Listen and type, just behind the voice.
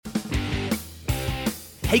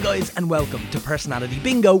Hey guys, and welcome to Personality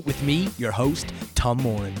Bingo with me, your host, Tom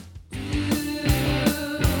Moran.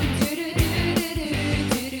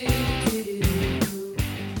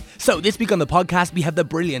 So this week on the podcast we have the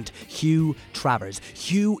brilliant Hugh Travers.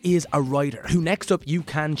 Hugh is a writer who, next up, you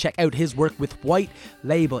can check out his work with White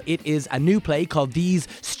Label. It is a new play called These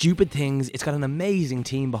Stupid Things. It's got an amazing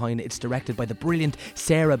team behind it. It's directed by the brilliant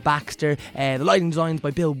Sarah Baxter. The lighting designed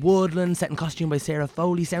by Bill Woodland, set and costume by Sarah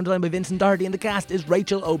Foley, sound design by Vincent Doherty, and the cast is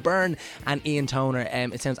Rachel O'Byrne and Ian Toner.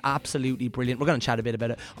 It sounds absolutely brilliant. We're going to chat a bit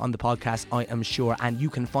about it on the podcast, I am sure, and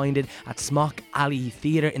you can find it at Smock Alley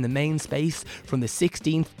Theatre in the main space from the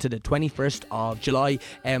 16th to the 21st of July.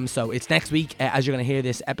 So it's next week as you're going to hear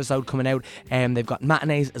this episode coming out. They've got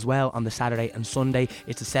matinees as well on the Saturday and Sunday.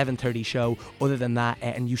 It's a 7:30 show. Other than that,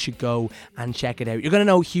 and you should go and check it out. You're going to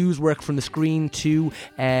know Hugh's work from the screen too.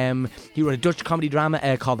 He wrote a Dutch comedy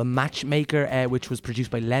drama called The Matchmaker, which was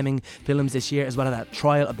produced by Lemming Films this year, as well as that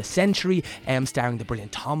Trial of the Century, starring the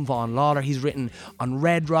brilliant Tom Vaughan Lawler. He's written on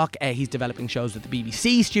Red Rock. He's developing shows with the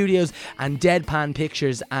BBC Studios and Deadpan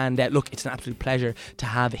Pictures. And look, it's an absolute pleasure to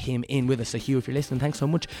have him in with us. So Hugh, if you're listening, thanks so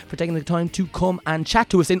much for taking the time to come and chat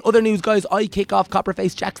to us. In other news, guys, I kick off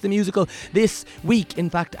Copperface Jacks the Musical this week. In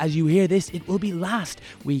fact, as you hear this, it will be last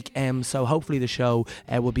week. So hopefully the show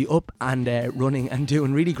will be up and running and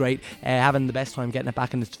doing really great, having the best time getting it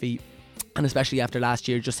back on its feet. And especially after last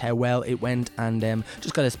year, just how well it went, and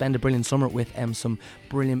just got to spend a brilliant summer with some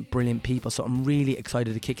brilliant people. So I'm really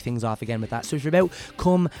excited to kick things off again with that. So if you're about,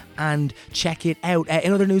 come and check it out.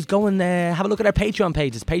 In other news, go and have a look at our Patreon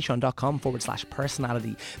page. It's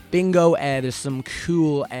patreon.com/personality bingo. There's some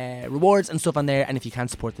cool rewards and stuff on there. And if you can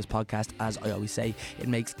support this podcast, as I always say, it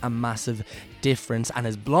makes a massive difference. And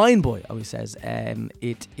as Blind Boy always says,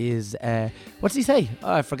 it is what does he say?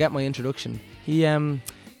 Oh, I forget my introduction.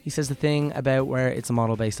 He says the thing about where it's a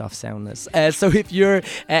model based off soundness. So if you're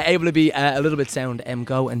able to be a little bit sound,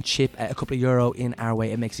 go and chip a couple of euro in our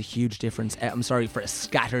way. It makes a huge difference. I'm sorry for a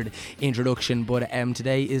scattered introduction, but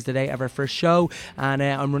today is the day of our first show, and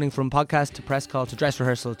I'm running from podcast to press call to dress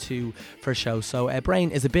rehearsal to first show. So brain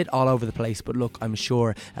is a bit all over the place, but look, I'm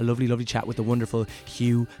sure a lovely chat with the wonderful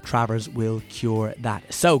Hugh Travers will cure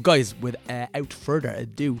that. So guys, without further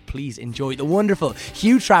ado, please enjoy the wonderful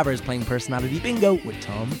Hugh Travers playing Personality Bingo with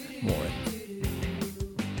Tom Moran.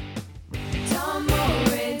 Tom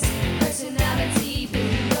Moran's Personality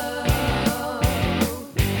Bingo.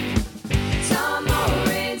 Tom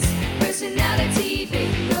Moran's Personality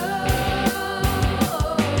Bingo.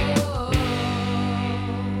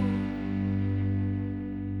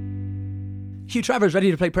 Hugh Travers, ready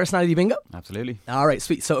to play Personality Bingo? Absolutely. All right,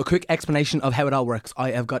 sweet. So a quick explanation of how it all works.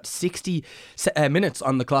 I have got 60 minutes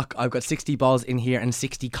on the clock. I've got 60 balls in here and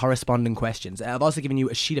 60 corresponding questions. I've also given you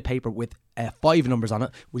a sheet of paper with 5 numbers on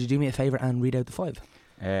it. Would you do me a favour and read out the 5?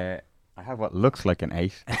 I have what looks like an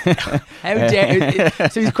 8. How dare you?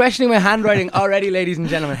 So he's questioning my handwriting already, ladies and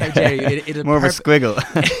gentlemen. How dare you? It is More of a squiggle.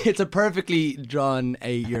 It's a perfectly drawn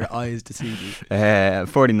your eyes deceive you.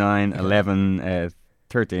 49, 11,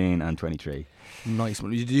 13 and 23. Nice one.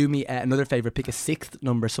 Would you do me another favour? Pick a 6th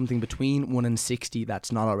number, something between 1 and 60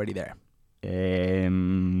 that's not already there.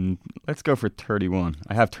 Let's go for 31.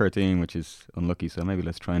 I have 13, which is unlucky, so maybe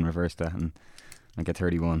let's try and reverse that and get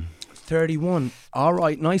 31. 31. All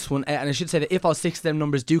right, nice one. And I should say that if all 6 of them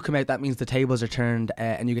numbers do come out, that means the tables are turned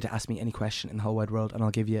and you get to ask me any question in the whole wide world and I'll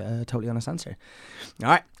give you a totally honest answer. All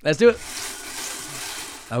right, let's do it.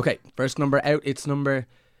 Okay, first number out. It's number...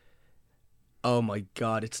 Oh my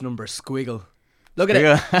God, it's number squiggle. Look at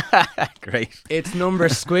it. Great. It's number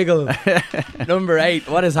squiggle. Number 8.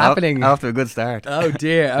 What is happening? Off to a good start. Oh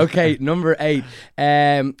dear. Okay, number 8.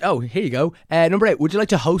 Here you go. Number 8. Would you like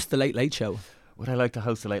to host the Late Late Show? Would I like to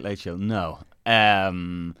host a Late Late Show? No.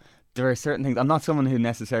 There are certain things. I'm not someone who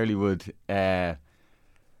necessarily would. There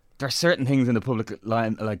are certain things in the public eye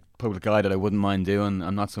that I wouldn't mind doing.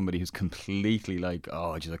 I'm not somebody who's completely like,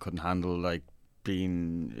 oh, I couldn't handle like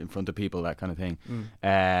being in front of people, that kind of thing.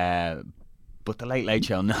 But the Late Late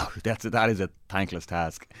Show, no, that is a thankless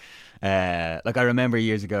task. Like I remember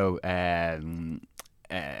years ago,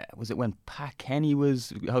 was it when Pat Kenny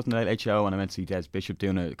was hosting the Late Late Show and I went to see Des Bishop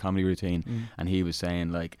doing a comedy routine and he was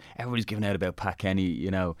saying like everybody's giving out about Pat Kenny,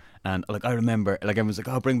 you know, and like I remember like everyone's like,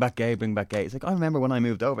 oh, bring back gay. It's like I remember when I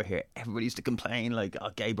moved over here, everybody used to complain like, oh,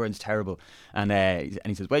 Gay Burn's terrible, and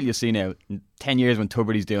he says, well, you'll see now in 10 years when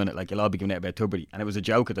Tubridy's doing it, like you'll all be giving out about Tubridy, and it was a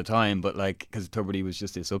joke at the time, but like because Tubridy was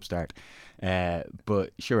just this upstart, but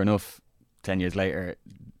sure enough, 10 years later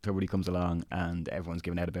Tubridy comes along and everyone's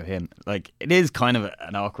giving out about him. Like it is kind of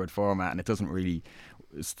an awkward format and it doesn't really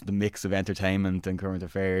the mix of entertainment and current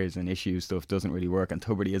affairs and issue stuff doesn't really work, and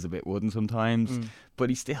Tuberty is a bit wooden sometimes, but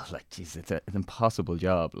he's still like, geez, it's an impossible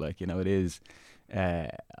job. Like, you know, it is.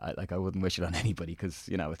 I wouldn't wish it on anybody, because,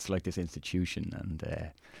 you know, it's like this institution, and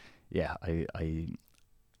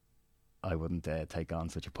I wouldn't take on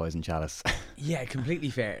such a poison chalice. Yeah,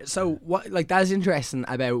 completely fair. So what, like, that is interesting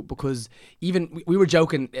about, because even we were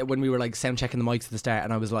joking when we were like sound checking the mics at the start,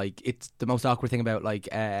 and I was like, it's the most awkward thing about, like,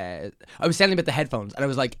 I was telling about the headphones, and I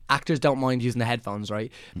was like, actors don't mind using the headphones,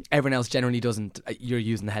 right? Everyone else generally doesn't. You're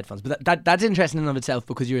using the headphones, but that's interesting in and of itself,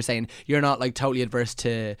 because you were saying you're not like totally adverse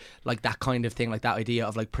to like that kind of thing, like that idea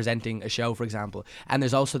of like presenting a show, for example. And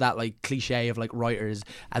there's also that like cliche of like writers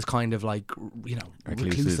as kind of like, you know,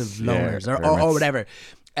 reclusive loners, or whatever.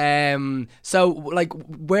 So like,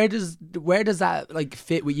 where does that like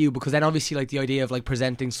fit with you? Because then obviously, like, the idea of like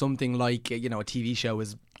presenting something like, you know, a TV show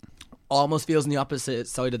is almost feels on the opposite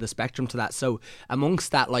side of the spectrum to that. So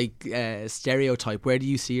amongst that like stereotype, where do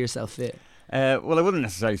you see yourself fit? Well, I wouldn't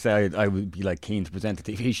necessarily say I would be like keen to present a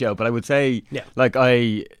TV show, but I would say, Yeah. like,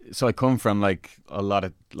 I come from like a lot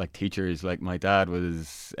of like teachers. Like, my dad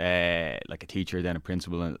was like a teacher, then a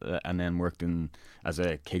principal, and then worked as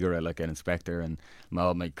a Kigura, like an inspector, and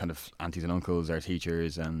all my kind of aunties and uncles are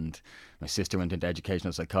teachers, and my sister went into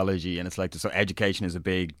educational psychology, and it's like, so education is a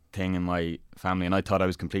big thing in my family, and I thought I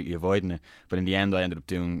was completely avoiding it, but in the end I ended up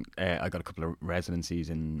doing I got a couple of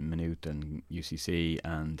residencies in Maynooth and UCC,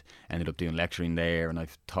 and ended up doing lecturing there, and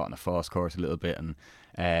I've taught in a FOSS course a little bit, and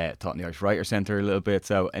taught in the Irish Writer Centre a little bit.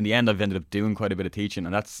 So in the end I've ended up doing quite a bit of teaching,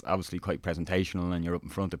 and that's obviously quite presentational, and you're up in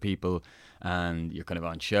front of people and you're kind of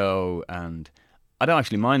on show, and I don't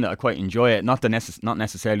actually mind that. I quite enjoy it. Not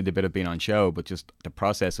necessarily the bit of being on show, but just the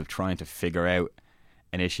process of trying to figure out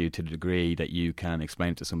an issue to the degree that you can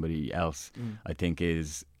explain it to somebody else, I think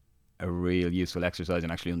is a real useful exercise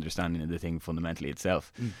in actually understanding the thing fundamentally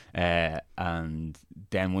itself. And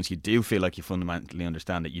then once you do feel like you fundamentally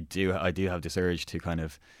understand it, I do have this urge to kind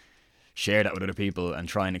of share that with other people and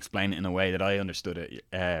try and explain it in a way that I understood it.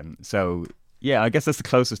 So yeah, I guess that's the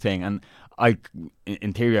closest thing. And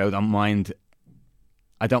in theory, I don't mind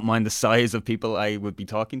the size of people I would be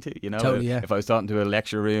talking to, you know. Totally, yeah. If I was talking to a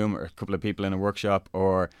lecture room or a couple of people in a workshop,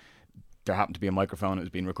 or there happened to be a microphone that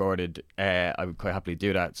was being recorded, I would quite happily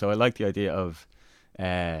do that. So I like the idea of,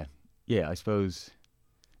 I suppose,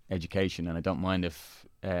 education, and I don't mind if,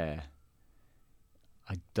 I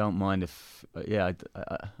don't mind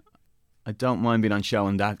being on show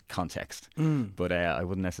in that context, but I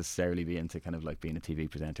wouldn't necessarily be into kind of like being a TV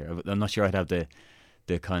presenter. I'm not sure I'd have the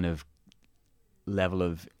kind of level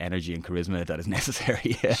of energy and charisma that is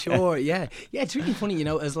necessary. Sure, yeah, it's really funny, you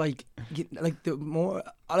know, as like the more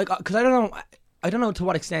like, because I don't know to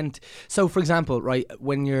what extent. So, for example, right,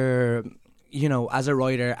 when you're, you know, as a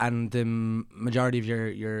writer, and the majority of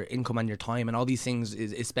your income and your time and all these things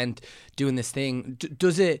is spent doing this thing,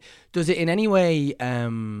 does it in any way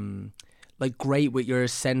like grate with your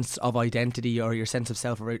sense of identity, or your sense of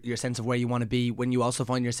self, or your sense of where you want to be, when you also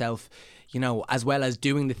find yourself, you know, as well as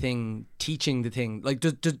doing the thing, teaching the thing? Like,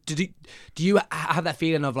 do you have that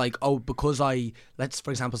feeling of like, oh, because let's for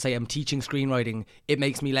example say I'm teaching screenwriting, it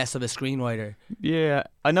makes me less of a screenwriter? Yeah,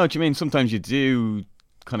 I know what you mean. Sometimes you do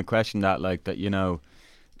kind of question that, like, that, you know,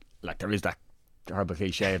 like there is that horrible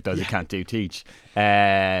cliche of those who can't do teach,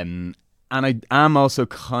 and I am also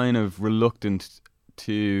kind of reluctant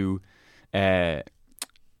to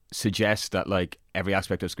suggest that like every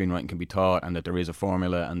aspect of screenwriting can be taught, and that there is a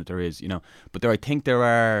formula, and that there is, you know, but I think there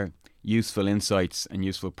are useful insights and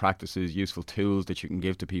useful practices, useful tools that you can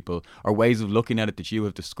give to people, or ways of looking at it that you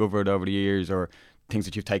have discovered over the years, or things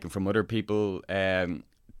that you've taken from other people,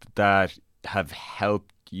 that have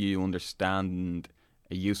helped you understand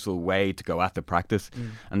a useful way to go at the practice,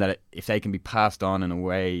 and that if they can be passed on in a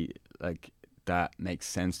way like that makes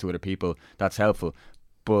sense to other people, that's helpful.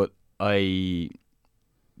 But I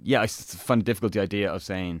find it difficult, the idea of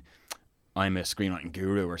saying I'm a screenwriting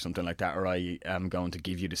guru or something like that, or I am going to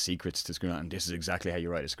give you the secrets to screenwriting. This is exactly how you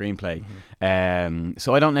write a screenplay.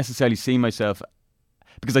 So I don't necessarily see myself,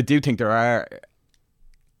 because I do think there are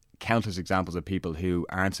countless examples of people who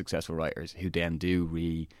aren't successful writers, who then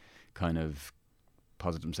do kind of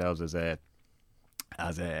posit themselves as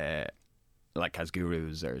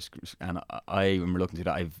gurus, and I am reluctant to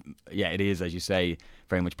that. It is, as you say,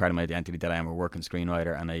 very much part of my identity that I am a working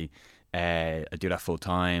screenwriter, and I do that full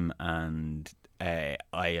time, and I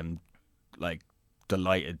am like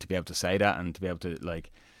delighted to be able to say that, and to be able to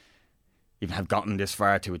like even have gotten this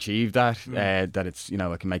far to achieve that, that it's, you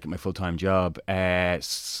know, I can make it my full-time job.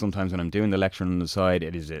 Sometimes when I'm doing the lecturing on the side,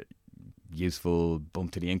 it is useful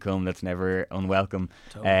bump to the income that's never unwelcome.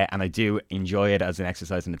 Totally. And I do enjoy it as an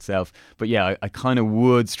exercise in itself. But yeah, I kind of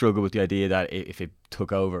would struggle with the idea that if it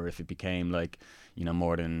took over, if it became like, you know,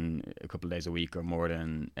 more than a couple of days a week or more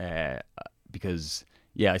than, because,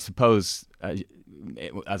 yeah, I suppose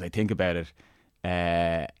as I think about it,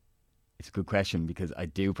 it's a good question, because I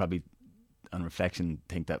do probably, on reflection,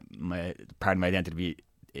 think that part of my identity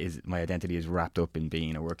is wrapped up in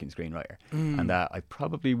being a working screenwriter, and that I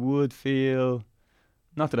probably would feel,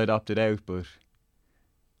 not that I'd opted out, but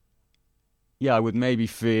yeah, I would maybe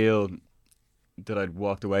feel that I'd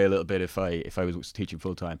walked away a little bit if I was teaching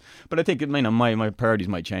full time. But I think my priorities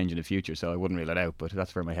might change in the future, so I wouldn't rule it out. But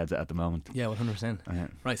that's where my head's at the moment. Yeah,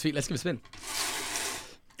 100%. Right, sweet. Let's give it a spin.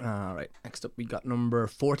 All right. Next up, we got number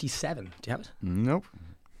 47. Do you have it? Nope.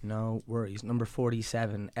 No worries. Number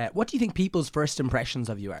 47. What do you think people's first impressions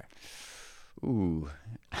of you are? Ooh,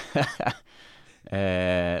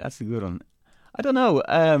 that's a good one. I don't know.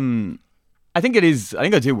 I think it is. I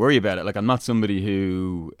think I do worry about it. Like, I'm not somebody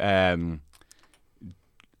who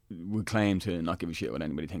would claim to not give a shit what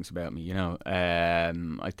anybody thinks about me. You know,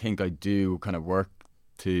 I think I do kind of work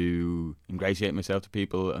to ingratiate myself to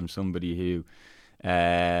people. I'm somebody who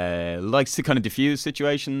likes to kind of diffuse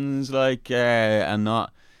situations, like, and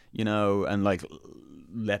not, you know, and like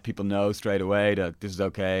let people know straight away that this is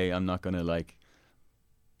okay. I'm not gonna like,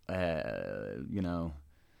 you know,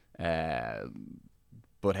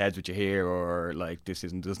 butt heads with you here, or like this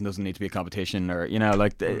doesn't need to be a competition, or, you know,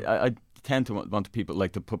 like I tend to want people,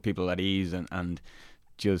 like, to put people at ease and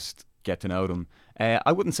just get to know them.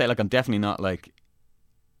 I wouldn't say, like, I'm definitely not like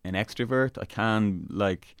an extrovert.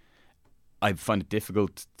 I find it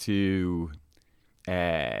difficult to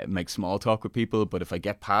make small talk with people, but if I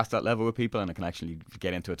get past that level with people and I can actually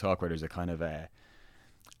get into a talk where there's a kind of a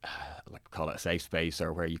like, call it a safe space,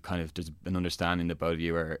 or where you kind of, there's an understanding that both of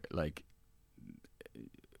you are like,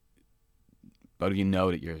 both of you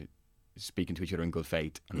know that you're speaking to each other in good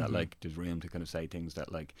faith, and that, like, there's room to kind of say things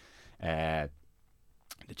that, like, that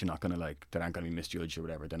you're not gonna, like, that aren't gonna be misjudged or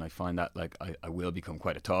whatever, then I find that, like, I will become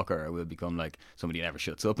quite a talker. I will become like somebody who never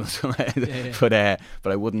shuts up and stuff. But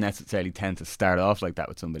I wouldn't necessarily tend to start off like that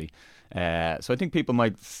with somebody. So I think people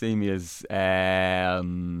might see me as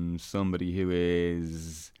somebody who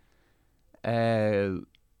is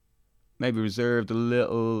maybe reserved a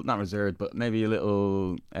little, not reserved, but maybe a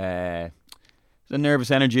little a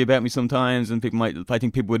nervous energy about me sometimes, and I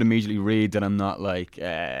think people would immediately read that I'm not like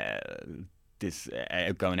this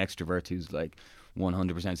outgoing extrovert who's like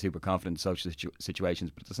 100% super confident in social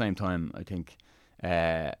situations. But at the same time, I think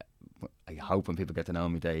I hope when people get to know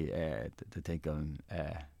me, they think I'm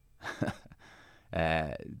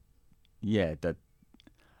yeah, that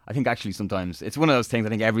I think actually sometimes it's one of those things. I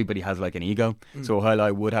think everybody has like an ego. So while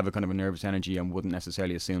I would have a kind of a nervous energy and wouldn't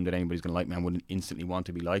necessarily assume that anybody's going to like me, I wouldn't instantly want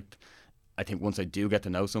to be liked. I think once I do get to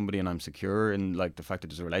know somebody and I'm secure in, like, the fact that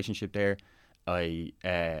there's a relationship there, I'm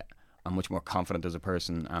much more confident as a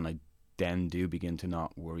person, and I then do begin to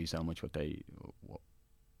not worry so much what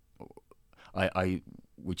I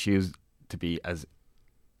would choose to be as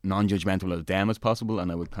non-judgmental of them as possible, and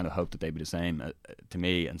I would kind of hope that they'd be the same to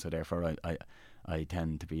me. And so therefore I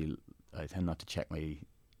tend not to check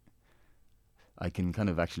I can kind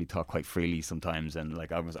of actually talk quite freely sometimes, and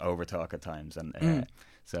like almost over talk at times, and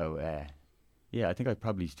yeah, I think I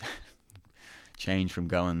probably changed from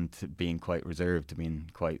going to being quite reserved to being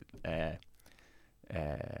quite a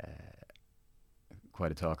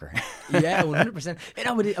talker. Yeah, 100%. You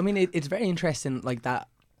know, but I mean, it's very interesting, like, that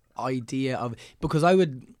idea of, because I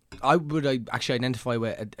would actually identify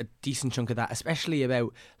with a decent chunk of that, especially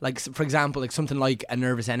about, like, for example, like something like a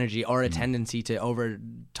nervous energy or a tendency to over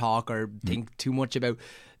talk or think too much about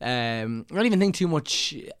not even think too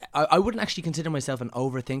much. I wouldn't actually consider myself an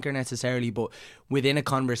overthinker necessarily, but within a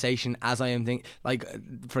conversation, as I am like,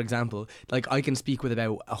 for example, like, I can speak with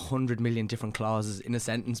about 100 million different clauses in a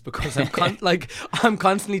sentence, because I'm I'm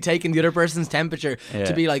constantly taking the other person's temperature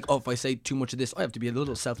to be like, oh, if I say too much of this, I have to be a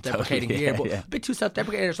little self-deprecating here, but a bit too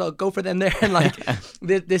self-deprecating, so I'll go for them there, and like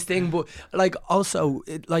this thing. But like, also,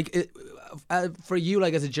 for you,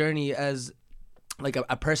 like, as a journey, as like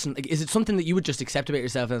a person, like, is it something that you would just accept about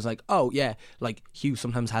yourself, and it's like, oh yeah, like, Hugh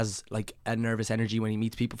sometimes has like a nervous energy when he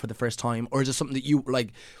meets people for the first time? Or is it something that you,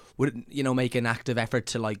 like, would, you know, make an active effort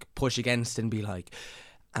to, like, push against and be like,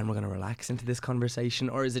 and we're going to relax into this conversation?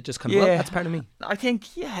 Or is it just kind of, well, that's part of me? I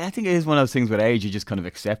think it is one of those things with age, you just kind of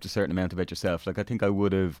accept a certain amount about yourself. Like, I think I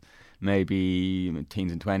would have maybe in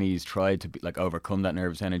teens and 20s tried to be, like, overcome that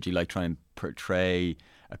nervous energy, like try and portray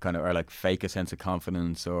a kind of, or like fake a sense of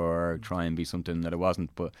confidence, or try and be something that I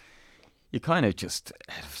wasn't. But you kind of just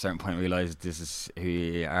at a certain point realize this is who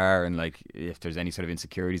you are, and like if there's any sort of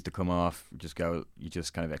insecurities to come off, you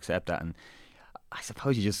just kind of accept that. And I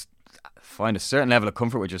suppose you just find a certain level of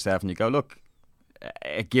comfort with yourself, and you go, look,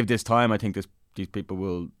 give this time. I think these people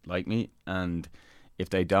will like me, and if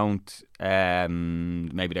they don't,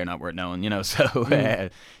 maybe they're not worth knowing, you know. So,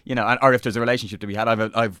 you know, or if there's a relationship to be had,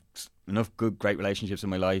 I've enough great relationships in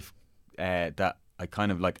my life that I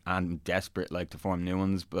kind of like am desperate like to form new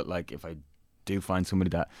ones. But like if I do find somebody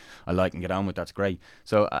that I like and get on with, that's great.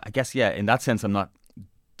 So I guess in that sense, I'm not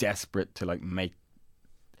desperate to like make,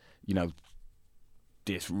 you know,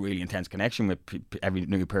 this really intense connection with every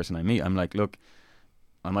new person I meet. I'm like, look,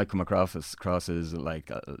 I might come across as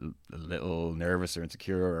like a little nervous or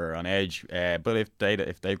insecure or on edge, but if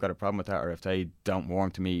they've got a problem with that, or if they don't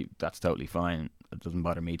warm to me, that's totally fine. It doesn't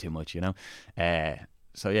bother me too much, you know.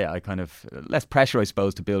 So yeah, I kind of less pressure, I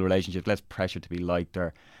suppose, to build relationships, less pressure to be liked,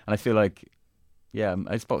 and I feel like, yeah,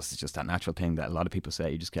 I suppose it's just that natural thing that a lot of people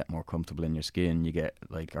say. You just get more comfortable in your skin. You get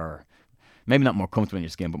like, or maybe not more comfortable in your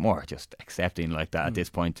skin, but more just accepting like that. At this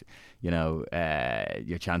point, you know,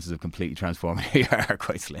 your chances of completely transforming who you are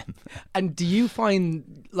quite slim. And do you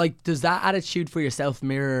find, like, does that attitude for yourself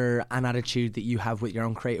mirror an attitude that you have with your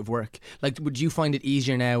own creative work? Like, would you find it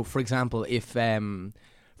easier now, for example, if,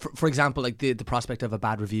 for example, like the prospect of a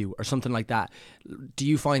bad review or something like that, do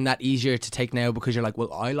you find that easier to take now because you're like,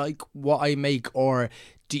 well, I like what I make, or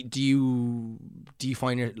do you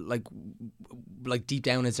find it like deep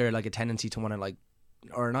down, is there like a tendency to want to like,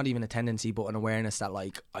 or not even a tendency, but an awareness that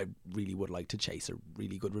like I really would like to chase a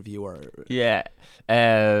really good review? Or yeah,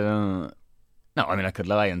 no, I mean I could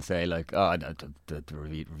lie and say like, oh, the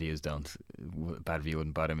reviews don't, bad review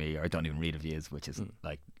wouldn't bother me, or I don't even read reviews, which is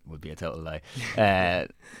like would be a total lie.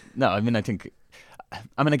 No, I mean I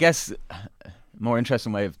guess a more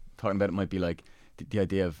interesting way of talking about it might be like the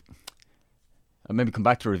idea of, I'll maybe come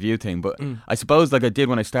back to the review thing, but I suppose like I did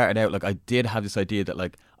when I started out, like I did have this idea that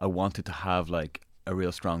like I wanted to have like a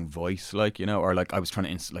real strong voice, like, you know, or like I was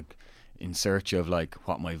trying to in search of like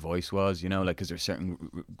what my voice was, you know, like because there's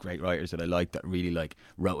certain great writers that I like that really like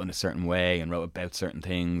wrote in a certain way and wrote about certain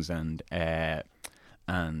things, and I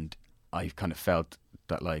kind of felt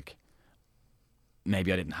that like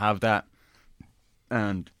maybe I didn't have that,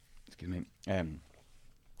 and excuse me, and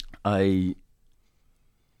I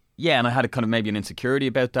had a kind of maybe an insecurity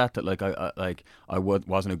about that like I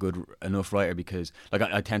wasn't a good enough writer, because like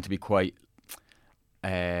I tend to be quite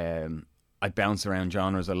I bounce around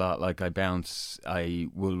genres a lot. Like I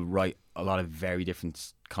will write a lot of very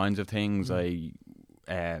different kinds of things. I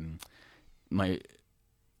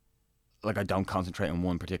don't concentrate on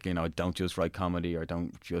one particular, you know, I don't just write comedy, or I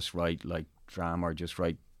don't just write like drama, or just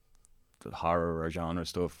write horror or genre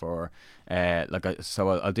stuff, or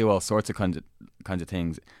I'll do all sorts of kinds of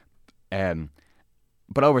things.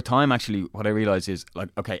 But over time, actually, what I realised is like,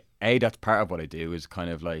 okay, that's part of what I do, is kind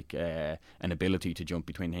of like an ability to jump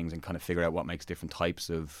between things and kind of figure out what makes different types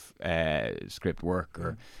of script work.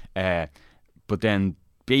 Or, but then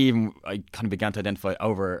I kind of began to identify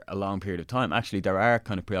over a long period of time, actually, there are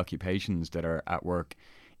kind of preoccupations that are at work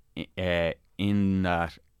in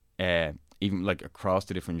that, even like across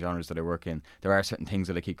the different genres that I work in, there are certain things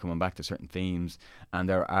that I keep coming back to, certain themes, and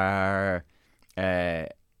there are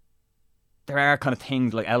kind of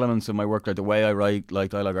things, like elements of my work, like the way I write like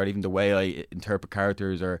dialogue, or even the way I interpret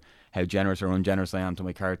characters, or how generous or ungenerous I am to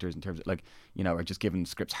my characters in terms of like, you know, or just giving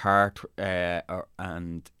scripts heart,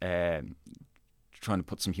 and trying to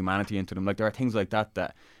put some humanity into them. Like there are things like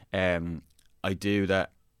that I do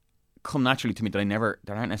that come naturally to me, that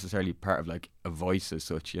they aren't necessarily part of like a voice as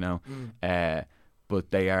such, you know,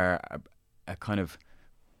 but they are a kind of,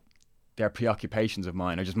 they're preoccupations of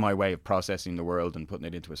mine, or just my way of processing the world and putting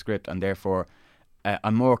it into a script. And therefore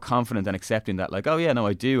I'm more confident and accepting that, like, oh yeah, no,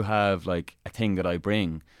 I do have like a thing that I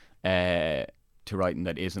bring to writing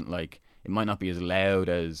that isn't like, it might not be as loud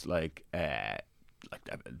as like a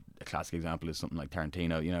classic example is something like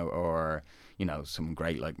Tarantino, you know, or, you know, someone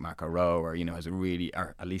great like Marco Rowe, or, you know, has a really,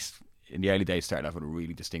 or at least in the early days started off with a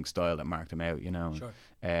really distinct style that marked him out, you know. Sure.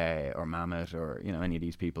 Or Mamet, or, you know, any of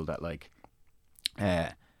these people that like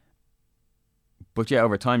but yeah,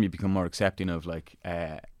 over time you become more accepting of like,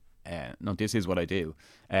 no, this is what I do.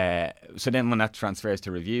 So then when that transfers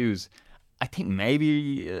to reviews, I think maybe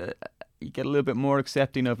you get a little bit more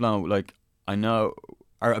accepting of, no, like, I know,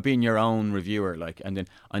 or being your own reviewer, like, and then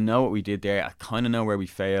I know what we did there, I kind of know where we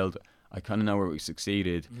failed, I kind of know where we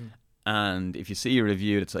succeeded. And if you see a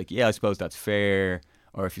review that's like, yeah, I suppose that's fair,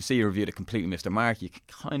 or if you see a review that completely missed the mark, you can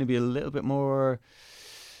kind of be a little bit more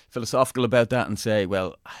philosophical about that and say,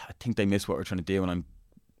 well, I think they miss what we're trying to do, and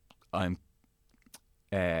I'm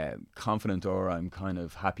confident, or I'm kind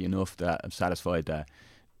of happy enough that I'm satisfied that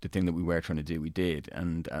the thing that we were trying to do, we did.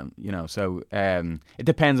 And so it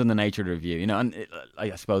depends on the nature of the review, and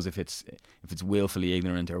I suppose if it's willfully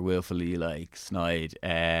ignorant or willfully like snide,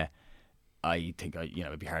 I think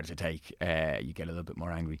it'd be harder to take. You get a little bit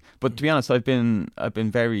more angry. But to be honest, I've been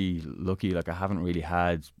very lucky. Like I haven't really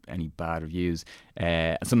had any bad reviews.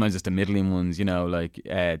 And sometimes it's the middling ones,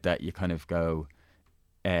 that you kind of go.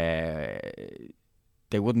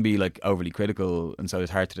 They wouldn't be like overly critical, and so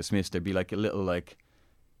it's hard to dismiss. There'd be like a little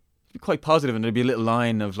quite positive, and there'd be a little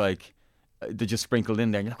line of like they just sprinkled in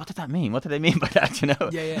there. And you're like, what did that mean? What did they mean by that?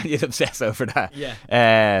 Yeah. You'd obsess over that. Yeah.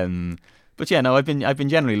 But yeah, no, I've been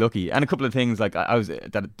generally lucky, and a couple of things like I was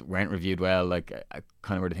that weren't reviewed well. Like I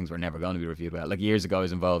kind of were the things were never going to be reviewed well. Like years ago, I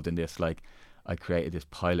was involved in this. Like I created this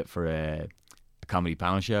pilot for a comedy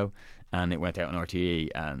panel show, and it went out on RTE,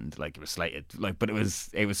 and like it was slated. Like, but it was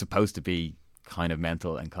supposed to be kind of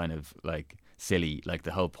mental and kind of like silly. Like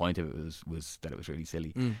the whole point of it was that it was really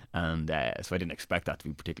silly, and so I didn't expect that to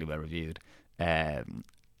be particularly well reviewed. And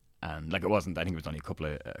like it wasn't. I think it was only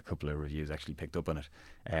a couple of reviews actually picked up on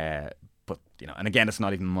it. But and again, it's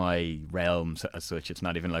not even my realm as such. It's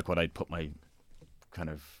not even like what I'd put my kind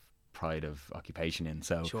of pride of occupation in.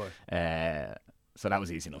 So, Sure. So that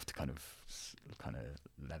was easy enough to kind of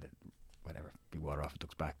let it, whatever, be water off a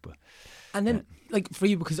duck's back. But And then, like for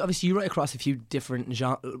you, because obviously you write across a few different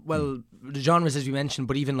the genres as we mentioned,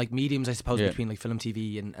 but even like mediums, I suppose, between like film,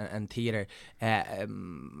 TV, and theatre.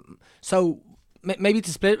 So maybe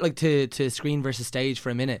to split like to screen versus stage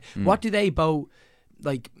for a minute, what do they both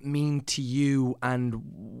like mean to you,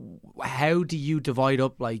 and how do you divide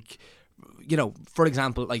up like? For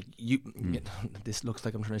example, like this looks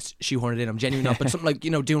like I'm trying to shoehorn it in. I'm genuinely not, but something like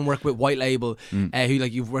doing work with White Label, who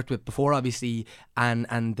like you've worked with before, obviously,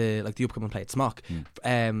 and the upcoming play at Smock,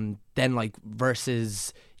 then like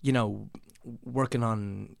versus working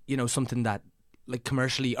on something that like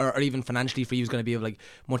commercially or even financially for you is going to be of like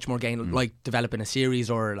much more gain, like developing a series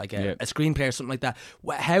or like a screenplay or something like that.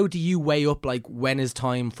 How do you weigh up like when is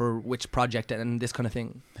time for which project and this kind of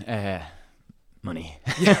thing? Money.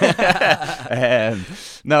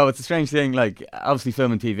 No, it's a strange thing. Like obviously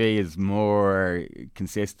film and TV is more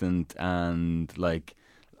consistent and like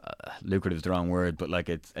lucrative is the wrong word, but like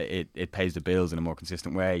it pays the bills in a more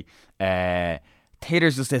consistent way.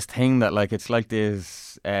 Theatre's just this thing that like it's like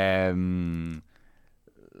this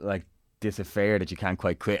like this affair that you can't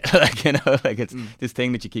quite quit. Like it's this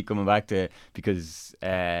thing that you keep coming back to because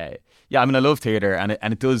I love theatre and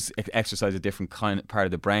it does exercise a different kind of part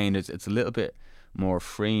of the brain. It's a little bit more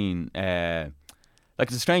freeing. Like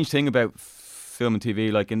it's a strange thing about film and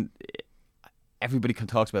TV. Like everybody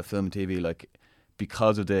talks about film and TV like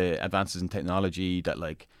because of the advances in technology that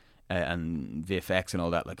like and VFX and all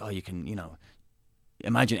that. Like you can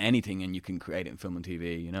imagine anything and you can create it in film and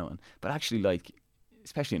TV. But actually like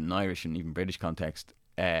especially in an Irish and even British context,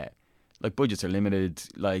 like budgets are limited.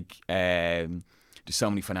 Like there's so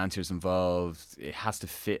many financiers involved. It has to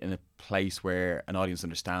fit in a place where an audience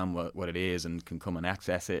understand what it is and can come and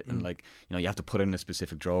access it. And like you have to put it in a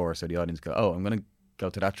specific drawer so the audience go, oh, I'm going to go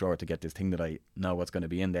to that drawer to get this thing that I know what's going to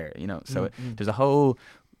be in there. So there's a whole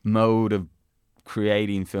mode of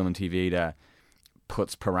creating film and TV that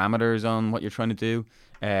puts parameters on what you're trying to do,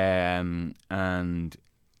 and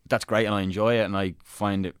that's great, and I enjoy it, and I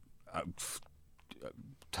find it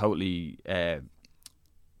totally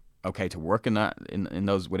okay to work in that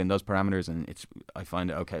within those parameters, and I find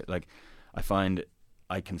it okay. Like I find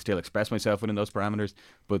I can still express myself within those parameters,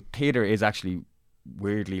 but theatre is actually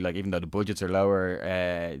weirdly, like even though the budgets are lower,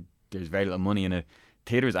 there's very little money in it.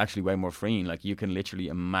 Theatre is actually way more freeing. Like you can literally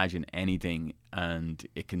imagine anything, and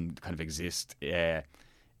it can kind of exist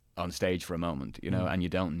on stage for a moment, and you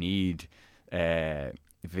don't need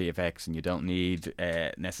VFX, and you don't need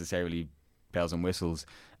necessarily bells and whistles.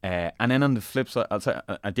 And then on the flip side,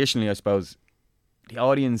 additionally, I suppose the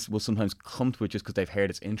audience will sometimes come to it just because they've heard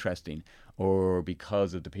it's interesting or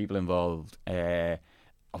because of the people involved.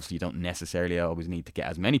 Obviously, you don't necessarily always need to get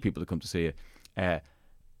as many people to come to see it.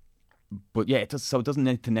 But yeah, it doesn't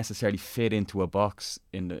need to necessarily fit into a box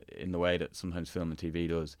in the way that sometimes film and TV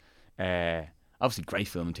does. Obviously, great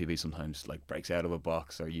film and TV sometimes like breaks out of a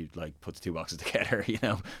box, or you like puts two boxes together,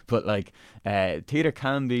 But like theatre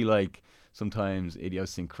can be like sometimes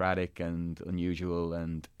idiosyncratic and unusual,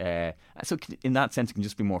 and so in that sense, it can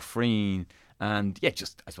just be more freeing. And yeah,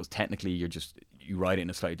 just I suppose technically, you write it in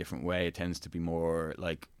a slightly different way. It tends to be more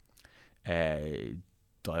like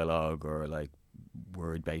dialogue or like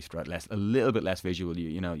word based, right? A little bit less visual.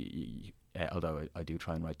 Although I do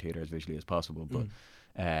try and write theatre as visually as possible, but.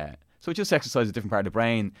 So it just exercises a different part of the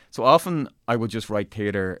brain. So often I would just write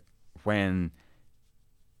theatre when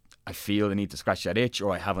I feel the need to scratch that itch,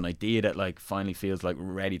 or I have an idea that like finally feels like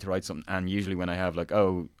ready to write something. And usually when I have like,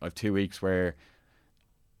 I have 2 weeks where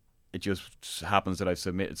it just happens that I've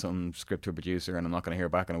submitted some script to a producer and I'm not going to hear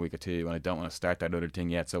back in a week or two, and I don't want to start that other thing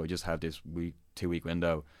yet, so I just have this 2 week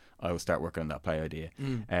window. I will start working on that play idea.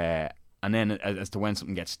 And then as to when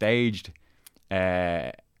something gets staged,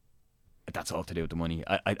 that's all to do with the money.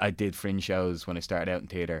 I did fringe shows when I started out in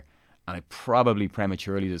theatre, and I probably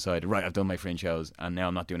prematurely decided, right, I've done my fringe shows and now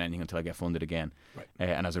I'm not doing anything until I get funded again. Right.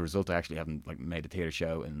 And as a result, I actually haven't like made a theatre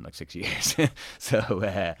show in like 6 years. So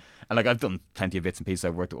and like I've done plenty of bits and pieces.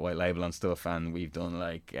 I've worked with White Label on stuff, and we've done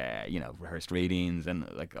like rehearsed readings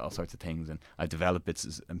and like all sorts of things. And I've developed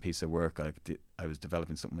bits and pieces of work. I was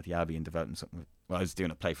developing something with Yabby and developing something. I was doing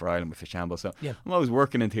a play for Ireland with Fishamble. So Yeah. I'm always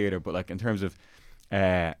working in theatre, but like in terms of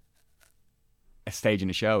a staging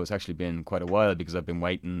a show, it's actually been quite a while, because I've been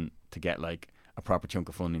waiting to get like a proper chunk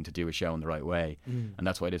of funding to do a show in the right way. And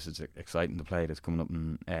that's why this is exciting. The play that's coming up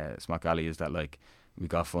in Smock Alley is that like we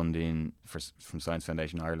got funding from Science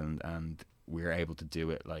Foundation Ireland, and we're able to do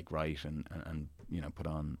it like right and put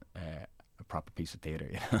on a proper piece of theatre.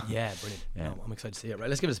 Yeah, brilliant. Yeah. No, I'm excited to see it. Right,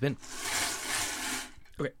 let's give it a spin.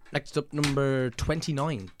 Okay, next up, number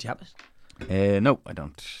 29. Do you have it? No, I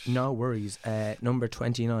don't. No worries. Number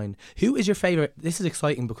 29. Who is your favourite? This is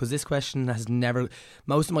exciting because this question has never...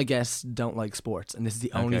 Most of my guests don't like sports, and this is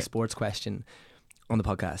the only Okay. sports question on the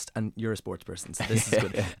podcast, and you're a sports person, so this is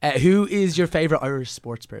good. Who is your favourite Irish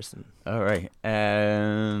sports person? All right.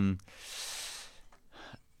 I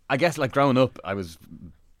guess like growing up, I was a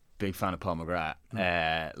big fan of Paul McGrath.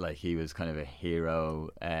 Like he was kind of a hero.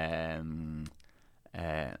 And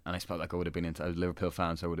I suppose like I was a Liverpool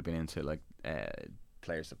fan, so I would have been into like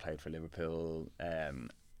players that played for Liverpool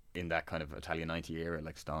in that kind of Italian 90 era,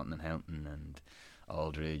 like Staunton and Houghton and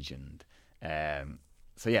Aldridge and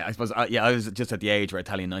so yeah, I suppose I was just at the age where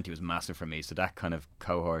Italian 90 was massive for me, so that kind of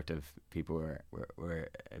cohort of people were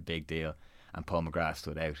a big deal, and Paul McGrath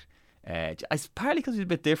stood out. Partly because he was a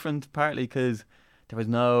bit different, partly because he was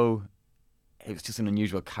just an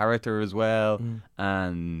unusual character as well,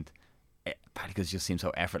 and partly because it just seemed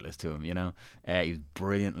so effortless to him, He was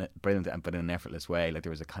brilliant, but in an effortless way. Like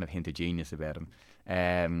there was a kind of hint of genius about him.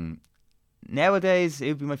 Nowadays, it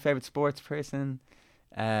would be my favourite sports person.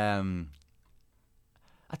 I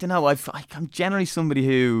don't know. I'm generally somebody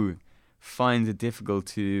who finds it difficult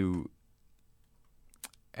to.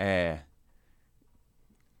 I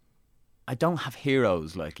don't have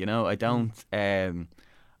heroes, I don't. I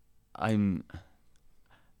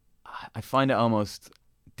find it almost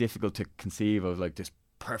difficult to conceive of like this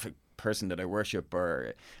perfect person that I worship,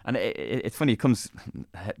 and it's funny. It comes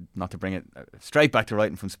not to bring it straight back to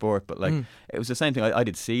writing from sport, but like it was the same thing. I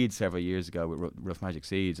did Seeds several years ago with Rough Magic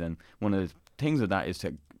Seeds, and one of the things of that is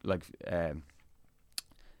to like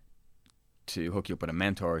to hook you up with a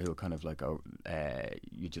mentor who'll kind of like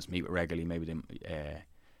you just meet with regularly. Maybe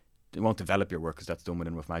they won't develop your work because that's done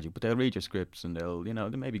within Rough Magic, but they'll read your scripts and they'll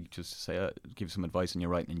maybe just say give you some advice on your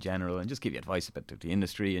writing in general, and just give you advice about the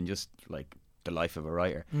industry and just like the life of a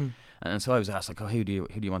writer. And so I was asked like, who do you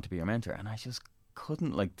want to be your mentor? And I just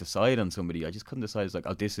couldn't like decide on somebody. I just couldn't decide. It's like,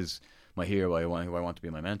 this is my hero, who I want to be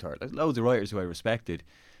my mentor. There's loads of writers who I respected,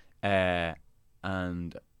 and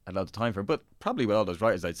I had loads of time for. But probably with all those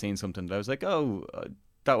writers, I'd seen something that I was like,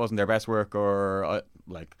 that wasn't their best work, or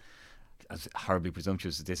as horribly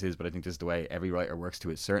presumptuous as this is, but I think this is the way every writer works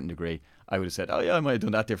to a certain degree. I would have said, I might have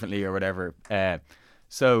done that differently or whatever.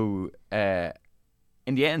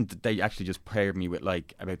 In the end, they actually just paired me with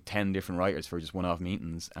like about 10 different writers for just one-off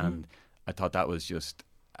meetings, and I thought that was just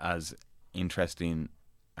as interesting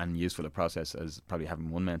and useful a process as probably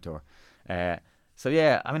having one mentor. So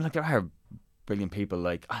yeah, I mean, like there are brilliant people.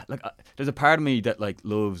 There's a part of me that like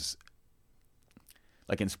loves,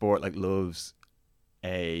 like in sport, like loves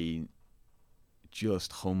a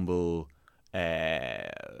just humble,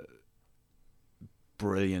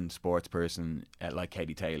 brilliant sports person like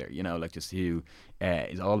Katie Taylor, like just who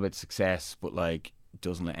is all about success, but like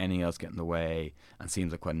doesn't let anything else get in the way, and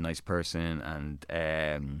seems like quite a nice person. And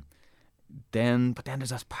then there's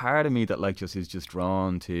this part of me that like just is just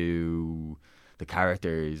drawn to the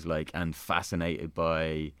characters, like, and fascinated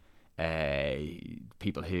by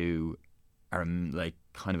people who are like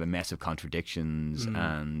kind of a mess of contradictions,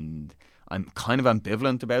 and I'm kind of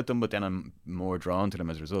ambivalent about them, but then I'm more drawn to them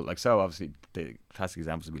as a result. Like, so obviously the classic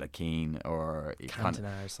examples would be like Keane or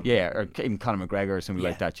Cantona or something. yeah, or even Conor McGregor or something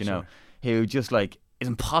like that, know, who just like is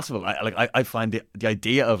impossible. I find the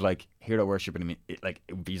idea of like hero worship, it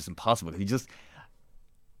would be just impossible.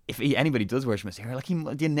 anybody does worship Mr. Hero, like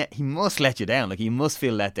he must let you down. Like you must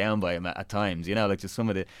feel let down by him at times. You know, like just some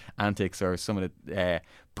of the antics or some of the.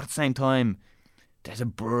 But at the same time, there's a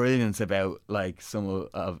brilliance about like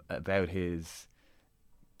about his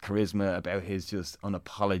charisma, about his just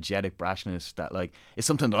unapologetic brashness that like is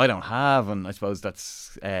something that I don't have, and I suppose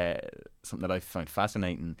that's something that I find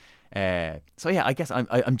fascinating. So yeah, I guess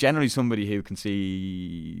I'm generally somebody who can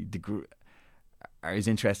see or is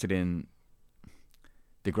interested in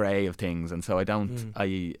the grey of things, and so I don't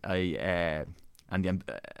I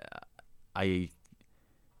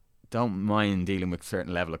don't mind dealing with a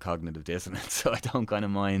certain level of cognitive dissonance. So I don't kind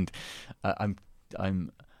of mind. I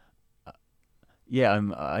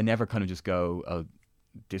never kind of just go, oh,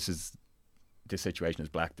 this situation is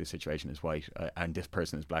black, this situation is white, and this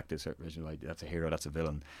person is black, this person is white. That's a hero, that's a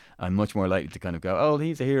villain. I'm much more likely to kind of go, oh,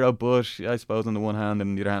 he's a hero, but I suppose on the one hand,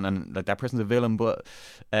 and on the other hand, and like that person's a villain, but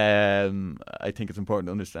I think it's important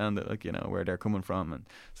to understand that, like, you know, where they're coming from, and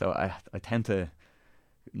so I tend to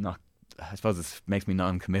not. I suppose it makes me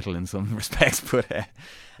non-committal in some respects, but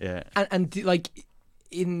yeah. And like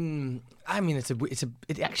I mean,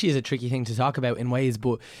 it actually is a tricky thing to talk about in ways,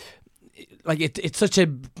 but like it's such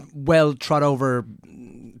a well trod over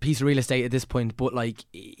piece of real estate at this point, but like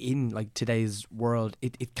in like today's world,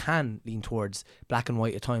 it can lean towards black and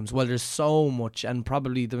white at times. Well, there's so much, and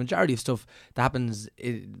probably the majority of stuff that happens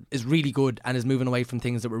is really good and is moving away from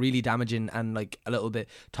things that were really damaging and like a little bit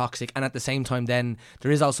toxic. And at the same time, then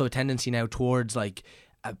there is also a tendency now towards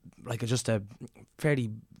just a fairly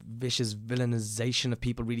vicious villainization of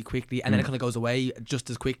people really quickly, and then it kind of goes away just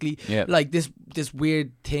as quickly. Yeah. Like this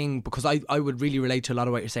weird thing, because I would really relate to a lot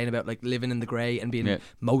of what you're saying about like living in the grey and being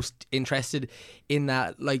most interested in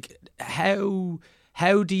that. Like how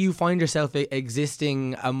do you find yourself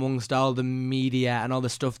existing amongst all the media and all the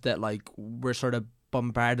stuff that like we're sort of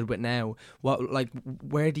bombarded with now?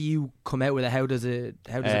 Where do you come out with it? How does it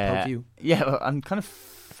poke you? Yeah, well, I'm kind of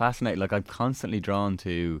fascinated. Like I'm constantly drawn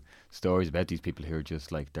to stories about these people who are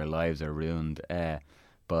just like their lives are ruined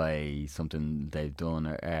by something they've done,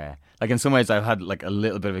 or like in some ways I've had like a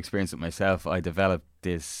little bit of experience with myself. I developed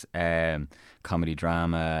this comedy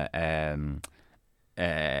drama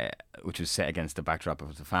which was set against the backdrop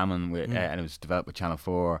of the famine, and it was developed with Channel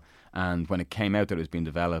 4, and when it came out that it was being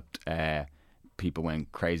developed, people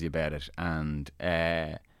went crazy about it, and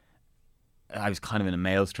I was kind of in a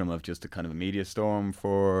maelstrom of just a kind of a media storm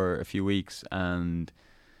for a few weeks, and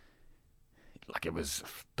like it was a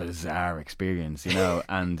bizarre experience, you know,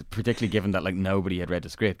 and particularly given that like nobody had read the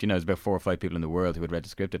script. You know, there's about 4 or 5 people in the world who had read the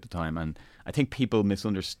script at the time, and I think people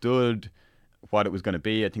misunderstood what it was going to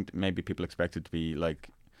be. I think that maybe people expected to be like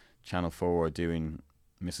Channel 4 doing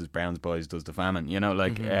Mrs. Brown's Boys Does the Famine, you know,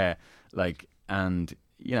 like and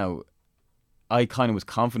you know, I kind of was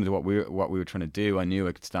confident of what we were trying to do. I knew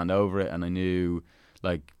I could stand over it, and I knew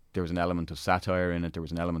like there was an element of satire in it. There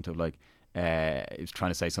was an element of like it was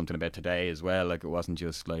trying to say something about today as well. Like it wasn't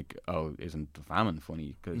just like, oh, isn't the famine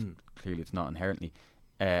funny? Because clearly it's not inherently.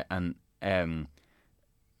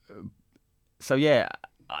 So yeah,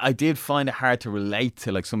 I did find it hard to relate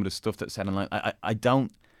to like some of the stuff that's said online. I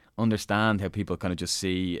don't understand how people kind of just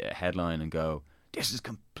see a headline and go, this is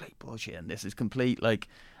complete bullshit, and this is complete like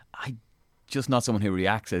I. Just not someone who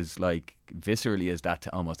reacts as like viscerally as that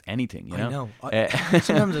to almost anything, you know. I know.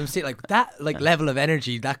 Sometimes I'm saying like that, like level of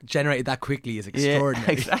energy that generated that quickly is extraordinary.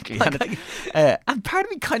 Yeah, exactly. And part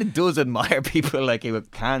of me kind of does admire people like who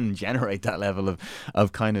can generate that level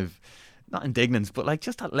of kind of not indignance, but like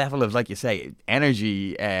just that level of, like you say,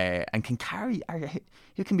 energy, and can carry.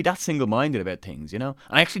 Who can be that single-minded about things, you know?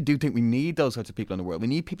 And I actually do think we need those sorts of people in the world. We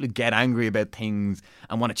need people who get angry about things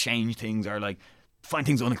and want to change things, or like find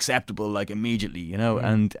things unacceptable like immediately, you know.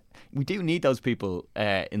 And we do need those people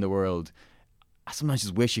in the world. I sometimes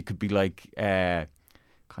just wish it could be like kind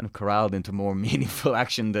of corralled into more meaningful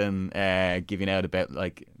action than giving out about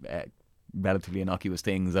like relatively innocuous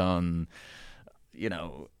things on, you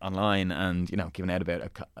know, online, and you know, giving out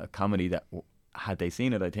about a comedy that had they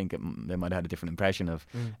seen it, I think they might have had a different impression of.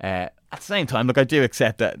 At the same time, look, I do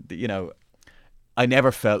accept that, you know, I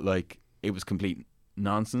never felt like it was complete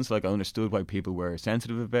nonsense. Like I understood why people were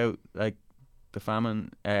sensitive about like the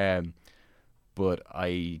famine, but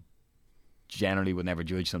I generally would never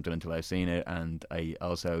judge something until I've seen it. And I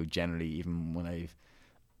also generally, even when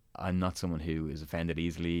I'm not someone who is offended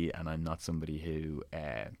easily, and I'm not somebody who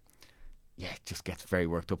just gets very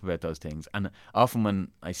worked up about those things. And often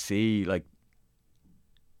when I see like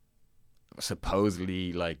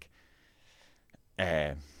supposedly like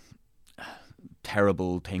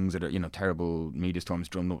terrible things that are, you know, terrible media storms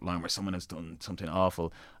drummed up line where someone has done something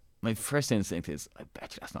awful, my first instinct is, I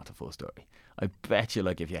bet you that's not the full story. I bet you,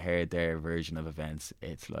 like, if you heard their version of events,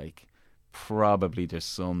 it's like probably there's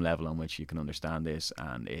some level on which you can understand this,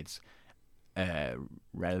 and it's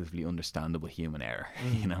relatively understandable human error,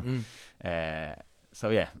 you know. So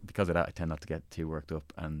yeah, because of that, I tend not to get too worked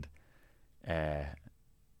up, and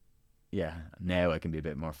yeah, now I can be a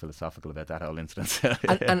bit more philosophical about that whole incident.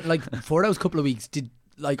 and like for those couple of weeks, did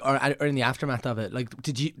like or in the aftermath of it, like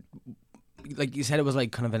did you? Like you said, it was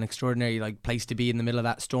like kind of an extraordinary like place to be in the middle of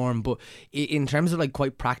that storm, but in terms of like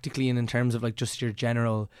quite practically, and in terms of like just your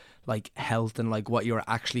general like health and like what you're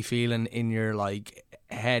actually feeling in your like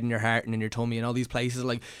head and your heart and in your tummy and all these places,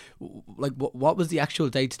 like what was the actual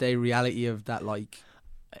day-to-day reality of that? Like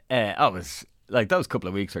it was like those couple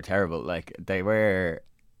of weeks were terrible. Like they were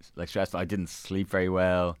like stressful. I didn't sleep very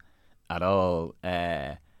well at all,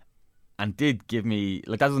 and did give me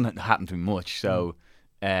like that doesn't happen to me much. So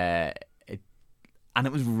and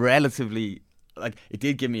it was relatively, like, it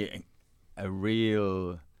did give me a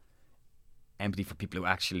real empathy for people who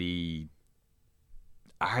actually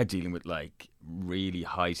are dealing with, like, really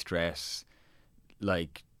high stress,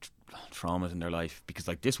 like, traumas in their life. Because,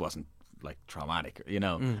 like, this wasn't, like, traumatic, you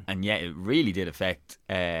know? And yet it really did affect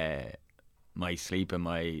my sleep and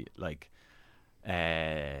my, like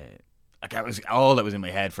that was all that was in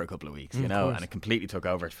my head for a couple of weeks, you know? And it completely took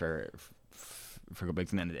over for a couple of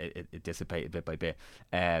weeks, and then it dissipated bit by bit.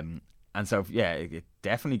 And so, yeah, it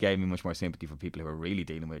definitely gave me much more sympathy for people who are really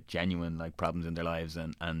dealing with genuine like problems in their lives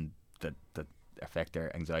and that affect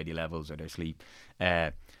their anxiety levels or their sleep.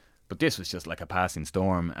 But this was just like a passing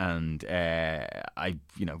storm, and I,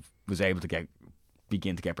 you know, was able to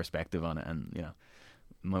begin to get perspective on it. And, you know,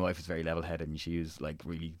 my wife is very level-headed, and she was like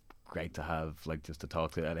really great to have, like, just to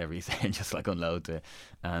talk to at everything and just like unload to.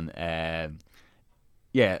 And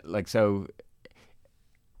yeah, like, so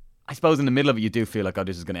I suppose in the middle of it, you do feel like, oh,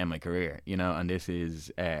 this is going to end my career, you know, and this is,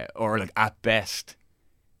 or like at best,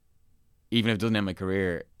 even if it doesn't end my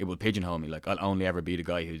career, it will pigeonhole me. Like, I'll only ever be the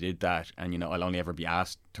guy who did that, and, you know, I'll only ever be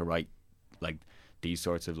asked to write like these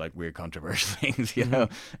sorts of like weird controversial things, you know.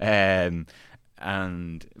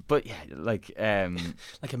 But yeah, like a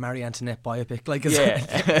Marie Antoinette biopic, like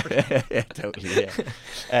yeah, totally, yeah.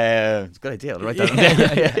 It's a good idea. I'll write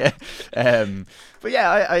that down. But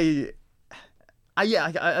yeah,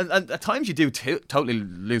 at times you do totally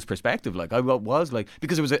lose perspective. Like I was like,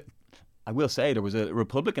 because I will say there was a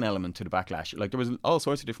Republican element to the backlash. Like there was all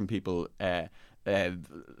sorts of different people that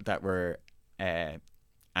were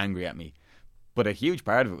angry at me, but a huge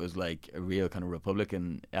part of it was like a real kind of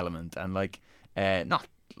Republican element, and like not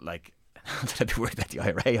like that I worried about the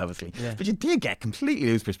IRA, obviously, but you did get completely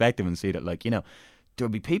lose perspective and see that, like, you know, there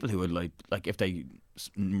would be people who would like if they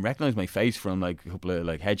recognize my face from like a couple of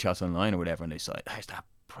like headshots online or whatever, and they saw, there's that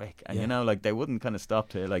prick, and you know, like they wouldn't kind of stop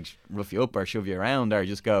to like rough you up or shove you around or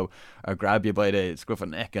just go or grab you by the scruff of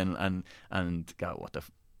the neck and go, what the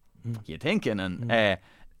fuck are you thinking? And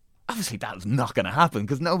obviously that's not going to happen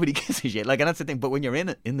because nobody gives a shit. Like, and that's the thing. But when you're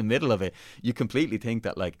in the middle of it, you completely think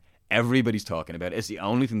that like everybody's talking about it. It's the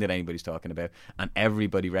only thing that anybody's talking about, and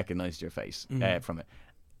everybody recognized your face from it.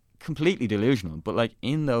 Completely delusional. But like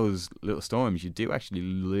in those little storms, you do actually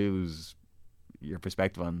lose your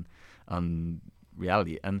perspective on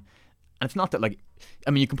reality. And it's not that, like,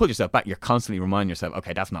 I mean, you can pull yourself back. You're constantly reminding yourself,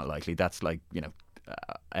 okay, that's not likely. That's like, you know,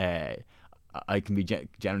 I can be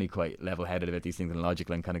generally quite level-headed about these things and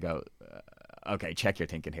logical, and kind of go, okay, check your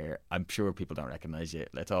thinking here. I'm sure people don't recognise you.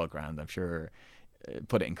 It's all grand. I'm sure,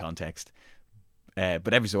 put it in context.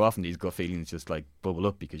 But every so often these gut feelings just like bubble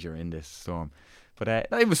up because you're in this storm. But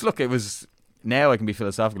it was now I can be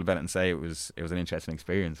philosophical about it and say it was an interesting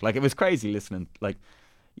experience. Like, it was crazy listening, like,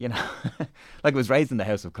 you know, like, it was raised in the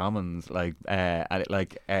House of Commons, like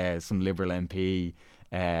some Liberal MP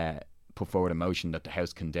put forward a motion that the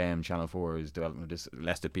House condemn Channel 4's development of this,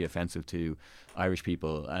 lest it be offensive to Irish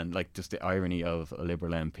people, and like just the irony of a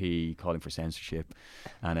Liberal MP calling for censorship.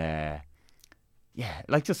 And yeah,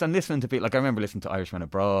 like, just and listening to people, like I remember listening to Irishmen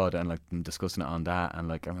Abroad and like them discussing it on that, and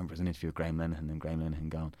like I remember there was an interview with Graham Linehan, and Graham Linehan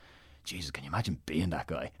going, Jesus, can you imagine being that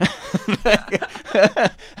guy?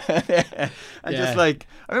 And just like,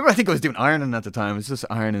 I remember, I think I was doing ironing at the time. I was just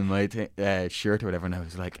ironing my shirt or whatever, and I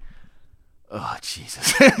was like, oh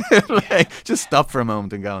Jesus. Like, just stop for a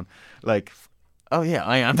moment and going like, oh yeah,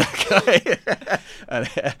 I am that guy.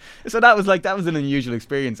 And, so that was an unusual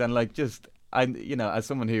experience, and like, just, I, you know, as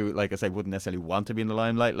someone who, like I say, wouldn't necessarily want to be in the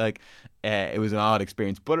limelight, like it was an odd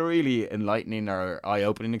experience, but a really enlightening or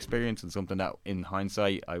eye-opening experience, and something that in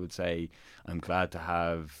hindsight I would say I'm glad to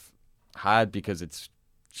have had, because it's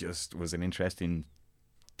just was an interesting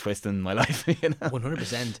twist in my life. You know?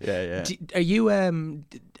 100%. Yeah. Are you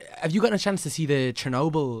have you gotten a chance to see the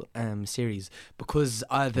Chernobyl series? Because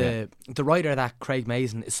the writer of that, Craig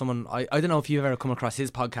Mazin, is someone I don't know if you've ever come across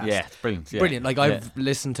his podcast. Yeah, it's brilliant. Yeah. Brilliant. Like I've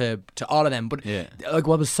listened to all of them, but like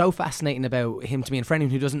what was so fascinating about him to me, and for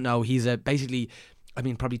anyone who doesn't know, he's basically, I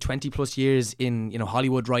mean, probably 20 plus years in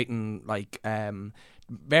Hollywood, writing like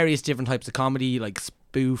various different types of comedy, like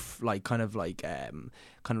spoof, like kind of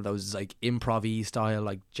those like improv-y style,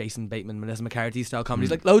 like Jason Bateman, Melissa McCarthy style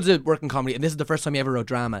comedies, like loads of working comedy. And this is the first time he ever wrote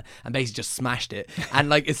drama, and basically just smashed it. And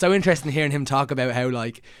like it's so interesting hearing him talk about how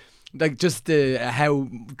like just how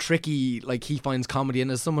tricky like he finds comedy. And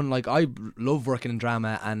as someone like, I love working in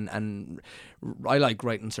drama, and I like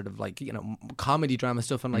writing sort of like, you know, comedy drama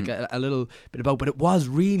stuff and like a little bit about, but it was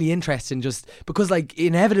really interesting just because like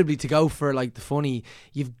inevitably to go for like the funny,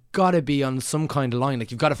 you've got to be on some kind of line,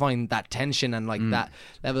 like you've got to find that tension and like that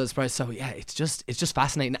level of surprise. So yeah, it's just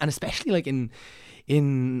fascinating, and especially like in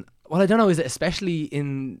well, I don't know, is it especially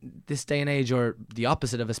in this day and age, or the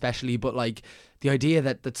opposite of especially, but like the idea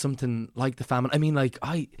that something like the famine, I mean, like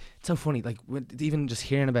it's so funny, like even just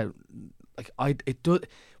hearing about, like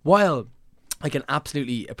while I can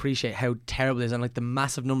absolutely appreciate how terrible it is and like the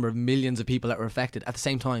massive number of millions of people that were affected, at the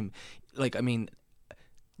same time, like, I mean,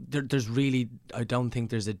 there's really, I don't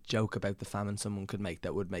think there's a joke about the famine someone could make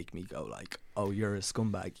that would make me go like, oh, you're a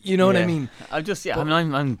scumbag, you know what I mean? I just, I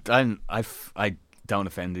mean, I don't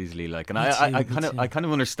offend easily, like, and I kind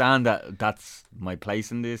of understand that that's my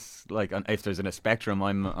place in this. Like, if there's a spectrum,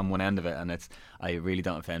 I'm on one end of it, and I really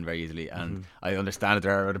don't offend very easily, and I understand that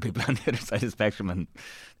there are other people on the other side of the spectrum, and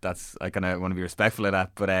that's, I kind of want to be respectful of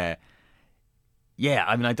that. But yeah,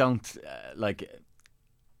 I mean, I don't like.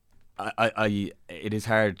 It is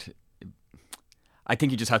hard. I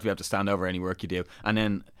think you just have to be able to stand over any work you do, and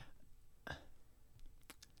then.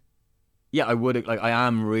 Yeah, I would, like, I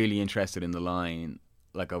am really interested in the line,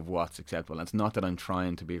 like, of what's acceptable. And it's not that I'm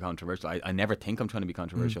trying to be controversial. I never think I'm trying to be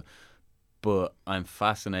controversial, but I'm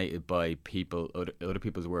fascinated by other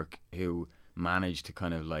people's work who manage to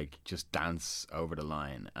kind of like just dance over the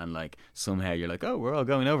line, and like somehow you're like, oh, we're all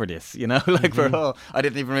going over this, you know, like I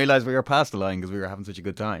didn't even realize we were past the line because we were having such a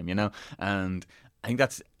good time, you know. And I think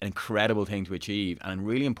that's an incredible thing to achieve, and a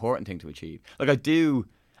really important thing to achieve. Like, I do,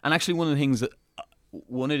 and actually one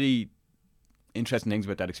of the interesting things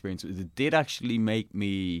about that experience is it did actually make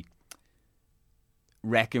me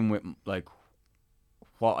reckon with like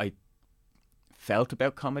what I felt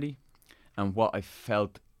about comedy, and what I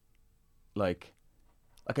felt like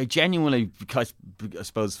I genuinely, because I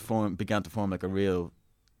suppose began to form like a real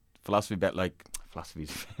philosophy about, like,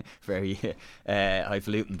 philosophy's very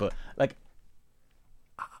highfalutin, but like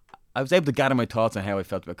I was able to gather my thoughts on how I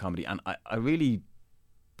felt about comedy, and I really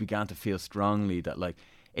began to feel strongly that, like,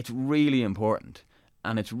 it's really important,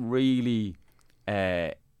 and it's really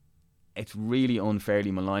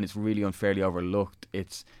unfairly maligned. It's really unfairly overlooked.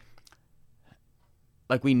 It's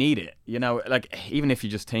like, we need it, you know. Like, even if you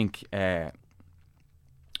just think from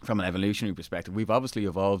an evolutionary perspective, we've obviously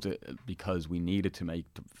evolved it because we needed to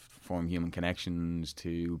form human connections,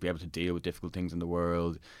 to be able to deal with difficult things in the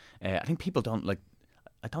world. I think people don't, like,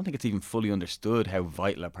 I don't think it's even fully understood how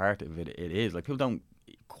vital a part of it is. Like, people don't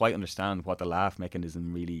quite understand what the laugh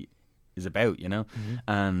mechanism really is about, you know.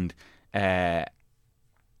 And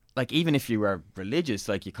like, even if you are religious,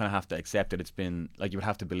 like, you kind of have to accept that it's been, like, you would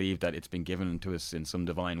have to believe that it's been given to us in some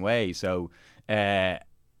divine way. So I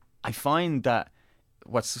find that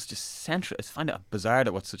what's such a central, I find it bizarre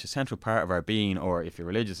that what's such a central part of our being, or if you're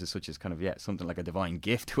religious, is such as kind of, something like a divine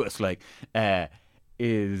gift to us, like,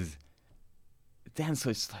 is then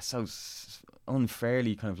so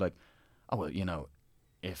unfairly kind of like, oh, well, you know,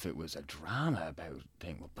 if it was a drama about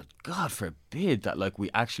thing, well, but God forbid that, like,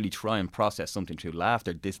 we actually try and process something through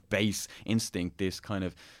laughter, this base instinct, this kind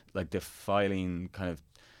of like defiling kind of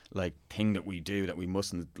like thing that we do that we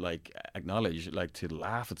mustn't like acknowledge, like, to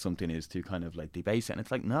laugh at something is to kind of like debase it. And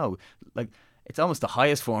it's like, no, like, it's almost the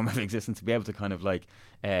highest form of existence to be able to kind of like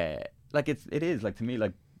it is like, to me,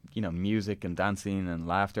 like, you know, music and dancing and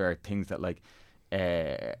laughter are things that, like,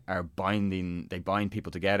 are binding, they bind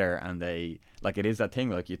people together, and they, like, it is that thing,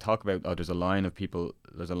 like, you talk about, oh, there's a line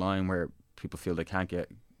where people feel they can't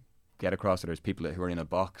get across, or there's people who are in a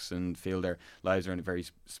box and feel their lives are in a very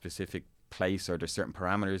specific place, or there's certain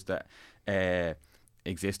parameters that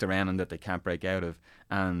exist around them that they can't break out of.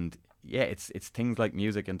 And yeah, it's things like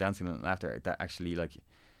music and dancing and laughter that actually, like,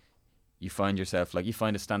 you find yourself, like, you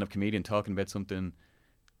find a stand-up comedian talking about something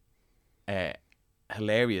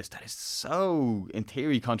hilarious that is so in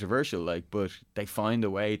theory controversial, like, but they find a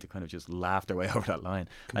way to kind of just laugh their way over that line.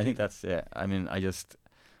 I think that's I mean,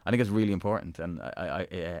 I think it's really important, and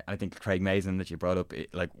I think Craig Mazin that you brought up,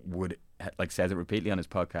 says it repeatedly on his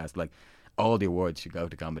podcast, like all the awards should go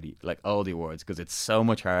to comedy, like all the awards, because it's so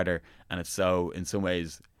much harder, and it's so, in some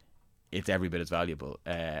ways, it's every bit as valuable.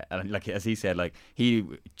 And like as he said, like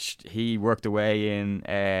he worked away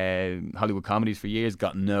in Hollywood comedies for years,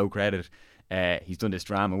 got no credit. He's done this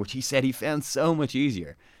drama, which he said he found so much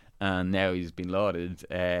easier, and now he's been lauded.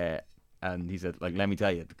 And he said, like, let me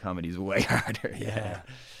tell you, the comedy's way harder. Yeah.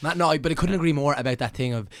 Matt, no, but I couldn't agree more about that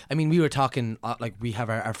thing of, I mean, we were talking, like, we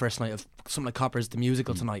have our first night of something like Coppers, the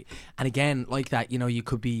musical tonight. And again, like that, you know, you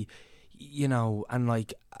could be, you know, and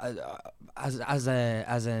like, as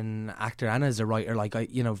an actor and as a writer, like,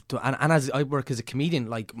 and as I work as a comedian,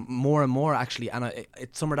 like, more and more, actually. And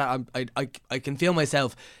it's somewhere that I can feel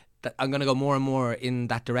myself that I'm going to go more and more in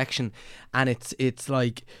that direction. And it's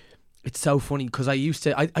like, it's so funny because I used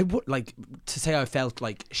to, I would like to say I felt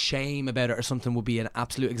like shame about it or something would be an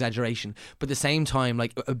absolute exaggeration. But at the same time,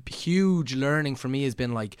 like a huge learning for me has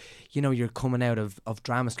been like, you know, you're coming out of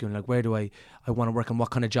drama school and like, where do I want to work and what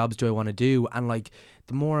kind of jobs do I want to do? And like,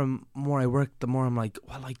 the more I work, the more I'm like,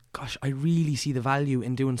 well, like, gosh, I really see the value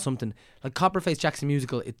in doing something like Copperface Jackson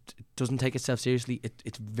Musical. It doesn't take itself seriously.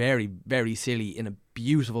 It's very, very silly in a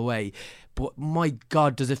beautiful way, but my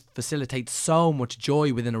God, does it facilitate so much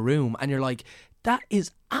joy within a room? And you're like, that is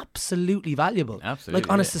absolutely valuable. Absolutely, like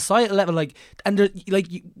on a societal level, like, and there, like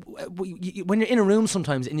when you're in a room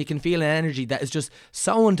sometimes and you can feel an energy that is just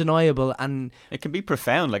so undeniable, and it can be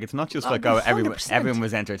profound. Like, it's not just like, 100%. everyone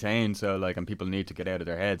was entertained, so like, and people need to get out of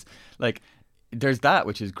their heads. Like, there's that,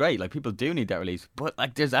 which is great. Like, people do need that release, but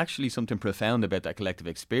like, there's actually something profound about that collective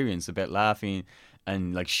experience, about laughing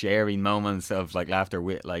and like sharing moments of like laughter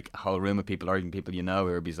with like a whole room of people, or even people you know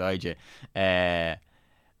who are beside you.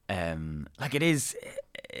 Like, it is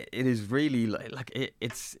really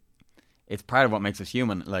it's part of what makes us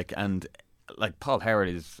human. Like, and like Paul Howard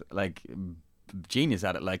is like genius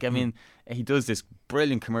at it. Like, I mean, he does this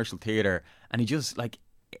brilliant commercial theatre, and he just like,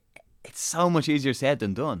 it's so much easier said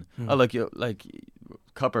than done. Oh, like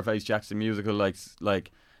Copperface Jackson Musical,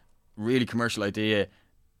 like really commercial idea.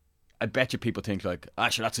 I bet you people think like,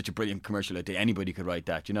 sure, that's such a brilliant commercial idea. Anybody could write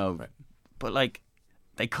that, you know. Right. But like,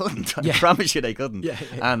 they couldn't. I promise you, they couldn't. Yeah.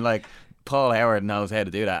 And like, Paul Howard knows how to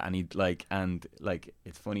do that, and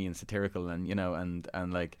it's funny and satirical, and you know, and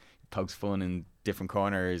like pokes fun in different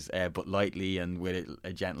corners, but lightly and with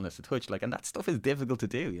a gentleness, a touch. Like, and that stuff is difficult to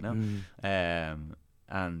do, you know.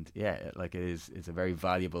 And yeah, like, it's a very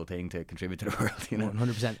valuable thing to contribute to the world, you know.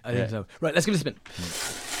 100%. I think so. Right, let's give it a spin.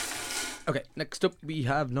 Okay, next up we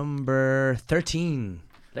have number 13.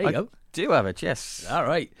 There you go. Do have it, yes. All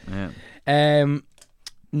right. Yeah.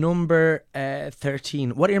 Number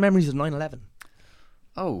 13. What are your memories of 9/11?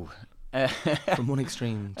 Oh. From one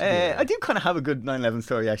extreme to the other. I do kind of have a good 9/11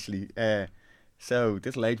 story, actually. So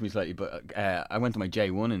this will age me slightly, but I went to my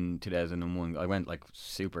J1 in 2001. I went like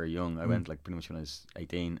super young. I went like pretty much when I was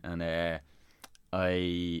 18, and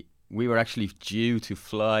we were actually due to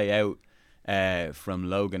fly out from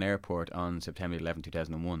Logan Airport on September 11,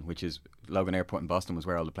 2001, which is Logan Airport in Boston was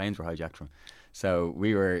where all the planes were hijacked from. So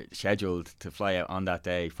we were scheduled to fly out on that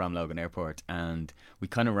day from Logan Airport, and we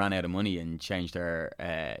kind of ran out of money and changed our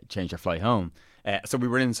flight home. So we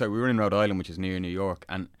were in Rhode Island, which is near New York,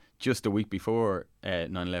 and just a week before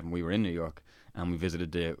 9/11, we were in New York, and we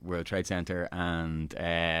visited the World Trade Center, and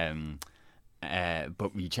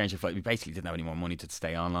but we changed the flight. We basically didn't have any more money to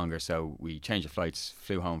stay on longer, so we changed the flights,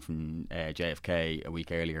 flew home from JFK a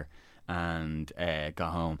week earlier, and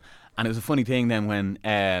got home. And it was a funny thing then when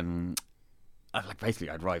basically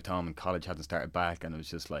I'd arrived home and college hadn't started back, and I was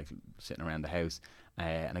just like sitting around the house,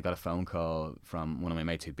 and I got a phone call from one of my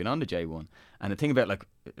mates who'd been on the J1. And the thing about, like,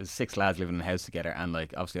 it was 6 lads living in a house together, and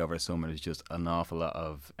like obviously over the summer there's just an awful lot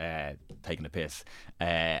of taking a piss,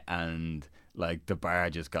 and like the bar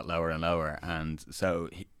just got lower and lower. And so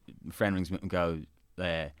my friend rings me up and goes,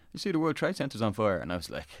 you see the World Trade Center's on fire? And I was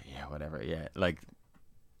like, yeah, whatever, yeah, like,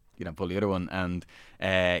 you know, pull the other one. And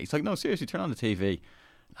he's like, no, seriously, turn on the TV.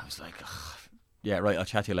 And I was like, ugh. Yeah, right, I'll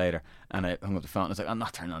chat to you later. And I hung up the phone. I was like, I'm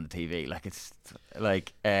not turning on the TV. Like, it's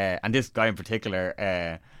like, and this guy in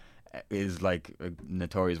particular is like a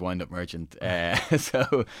notorious wind-up merchant.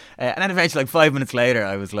 So, and then eventually, like 5 minutes later,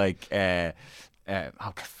 I was like, I'll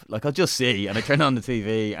just see. And I turned on the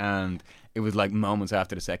TV, and it was like moments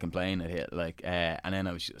after the second plane had hit. Like, and then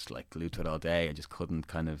I was just like glued to it all day. I just couldn't.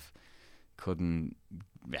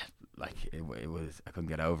 Like, it was, I couldn't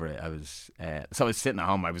get over it. I was so I was sitting at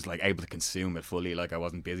home. I was like able to consume it fully. Like, I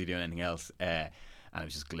wasn't busy doing anything else, and I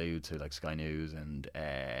was just glued to like Sky News, and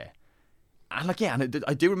like, yeah. And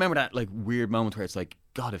I do remember that like weird moment where it's like,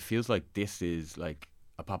 God, it feels like this is like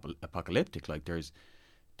apocalyptic. Like there's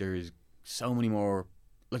so many more,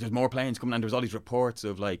 like there's more planes coming, and there's all these reports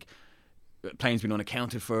of like planes being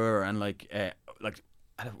unaccounted for, and like at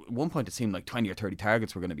one point it seemed like 20 or 30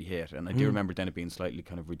 targets were going to be hit, and I do remember then it being slightly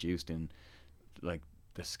kind of reduced in like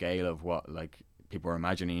the scale of what like people were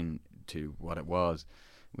imagining to what it was,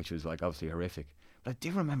 which was like obviously horrific. But I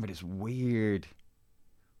do remember this weird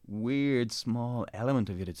small element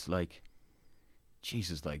of it. It's like,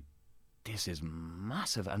 Jesus, like this is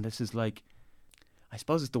massive, and this is like, I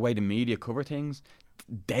suppose it's the way the media cover things.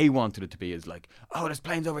 They wanted it to be as like, oh, there's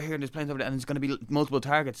planes over here and there's planes over there, and there's going to be multiple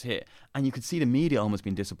targets hit, and you could see the media almost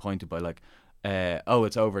being disappointed by like, oh,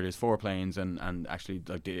 it's over, there's 4 planes, and actually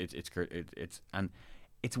like it's and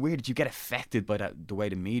it's weird that you get affected by that, the way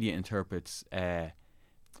the media interprets are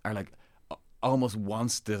like almost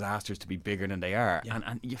wants disasters to be bigger than they are,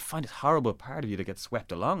 and you find this horrible part of you that gets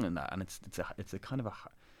swept along in that, and it's a kind of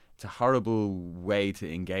it's a horrible way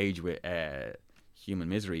to engage with human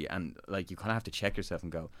misery, and like you kind of have to check yourself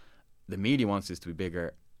and go, the media wants this to be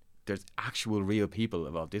bigger. There's actual real people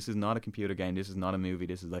involved. This is not a computer game. This is not a movie.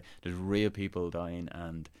 This is like, there's real people dying,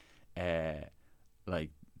 and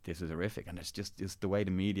like this is horrific. And it's just the way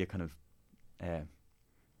the media kind of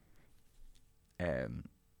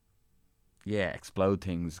explode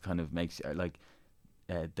things kind of makes like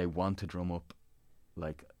they want to drum up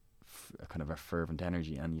like a kind of a fervent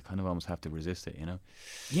energy, and you kind of almost have to resist it, you know.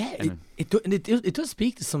 Yeah, it does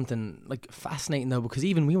speak to something like fascinating though, because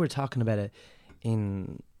even we were talking about it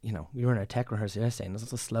in, you know, we were in our tech rehearsal yesterday, and it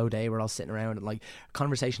was a slow day. We're all sitting around, and like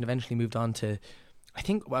conversation eventually moved on to, I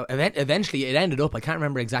think, well, eventually it ended up, I can't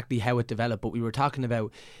remember exactly how it developed, but we were talking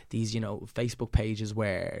about these, you know, Facebook pages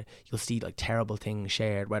where you'll see like terrible things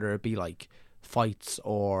shared, whether it be like fights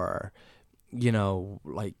or, you know,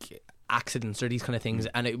 like accidents or these kind of things,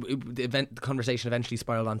 and the conversation eventually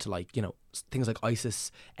spiraled onto like, you know, things like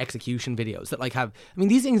ISIS execution videos that like have, I mean,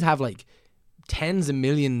 these things have like tens of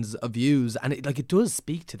millions of views, and it does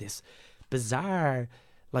speak to this bizarre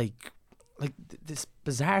this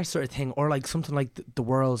bizarre sort of thing, or like something like the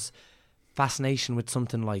world's fascination with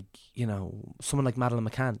something like, you know, someone like Madeleine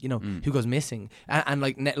McCann, you know, who goes missing, and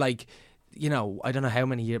like you know, I don't know how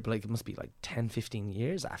many years, but like it must be like 10-15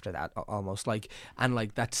 years after that almost, like, and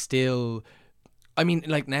like that's still, I mean,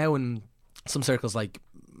 like now in some circles like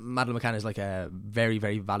Madeleine McCann is like a very,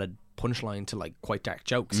 very valid punchline to like quite dark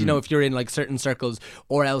jokes, you know, if you're in like certain circles,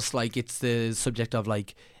 or else like it's the subject of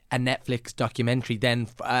like a Netflix documentary then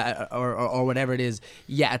or whatever it is.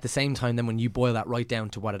 Yeah, at the same time, then when you boil that right down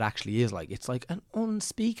to what it actually is, like it's like an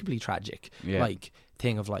unspeakably tragic like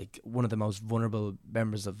thing of like one of the most vulnerable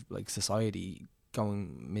members of like society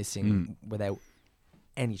going missing without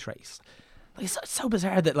any trace. Like it's so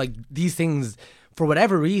bizarre that like these things, for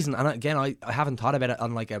whatever reason, and again I haven't thought about it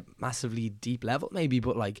on like a massively deep level maybe,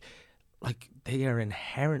 but like they are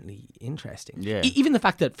inherently interesting. Yeah. Even the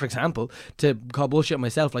fact that, for example, to call bullshit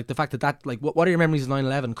myself, like the fact that like what are your memories of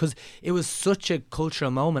 9/11? Because it was such a cultural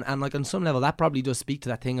moment, and like on some level that probably does speak to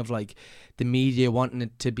that thing of like the media wanting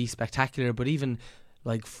it to be spectacular. But even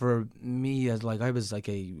like for me, as like I was like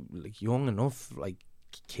a like young enough like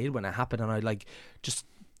kid when it happened, and I like just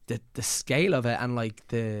the scale of it and like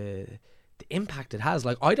the impact it has.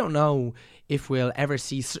 Like I don't know if we'll ever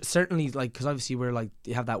see, certainly like, because obviously we're like,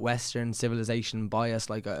 you have that Western civilization bias,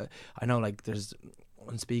 like I know like there's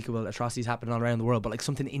unspeakable atrocities happening all around the world, but like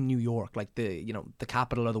something in New York, like the, you know, the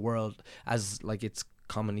capital of the world as like it's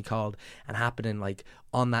commonly called, and happening like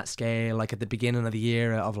on that scale, like at the beginning of the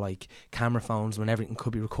era of like camera phones when everything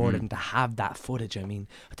could be recorded, and to have that footage, I mean,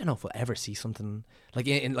 I don't know if we'll ever see something like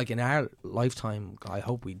in our lifetime. I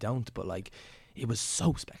hope we don't, but like it was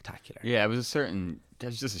so spectacular. Yeah, it was a certain.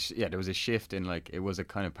 There's just there was a shift in like, it was a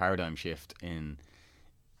kind of paradigm shift in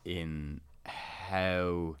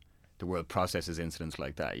how the world processes incidents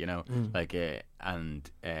like that. You know, like and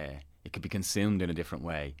it could be consumed in a different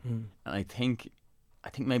way. And I think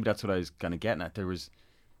maybe that's what I was kind of getting at.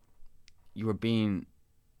 You were being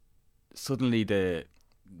suddenly the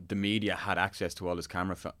media had access to all this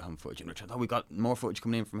camera footage, and we got more footage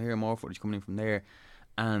coming in from here, more footage coming in from there,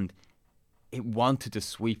 and it wanted to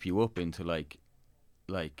sweep you up into like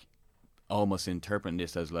almost interpreting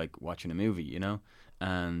this as like watching a movie, you know.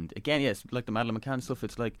 And again, yes, like the Madeleine McCann stuff,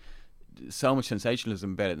 it's like so much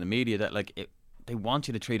sensationalism about it in the media that like they want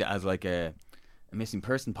you to treat it as like a missing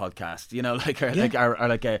person podcast, you know, like or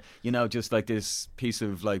like a, you know, just like this piece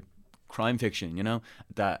of like crime fiction, you know,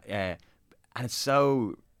 that and it's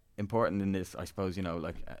so important in this, I suppose, you know,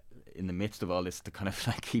 like in the midst of all this, to kind of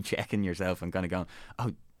like keep checking yourself and kind of going,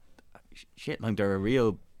 oh shit, like there are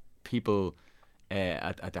real people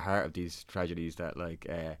at the heart of these tragedies that like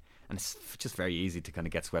and it's just very easy to kind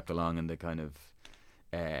of get swept along in the kind of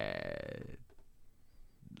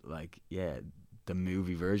the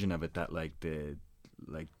movie version of it, that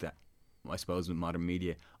that I suppose with modern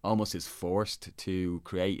media almost is forced to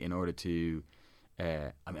create in order to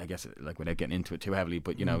I guess like without getting into it too heavily,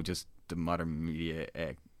 but you know, just the modern media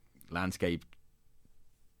landscape,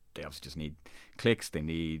 they obviously just need clicks, they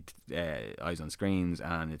need eyes on screens,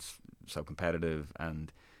 and it's so competitive,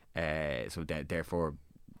 and so therefore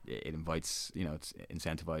it invites, you know, it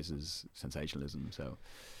incentivizes sensationalism. So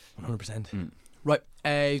 100%. Right,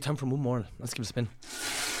 time for one more. Let's give it a spin.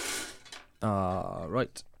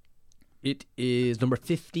 Right, it is number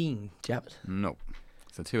 15. Do you have it? No,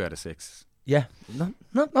 it's a 2 out of 6. Yeah, not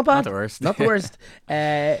bad. Not the worst. Not the worst.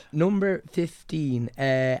 Number 15.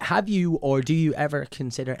 Have you or do you ever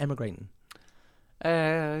consider emigrating?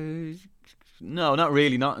 No, not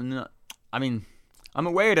really. Not. I mean, I'm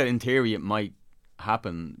aware that in theory it might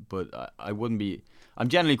happen, but I wouldn't be. I'm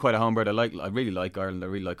generally quite a homebird. I really like Ireland. I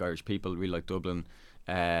really like Irish people. Really like Dublin.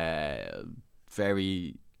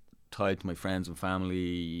 Very tied to my friends and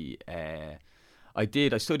family. I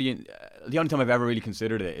studied. The only time I've ever really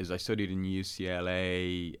considered it is I studied in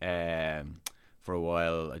UCLA for a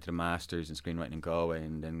while. I did a master's in screenwriting in Galway,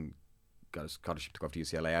 and then got a scholarship to go off to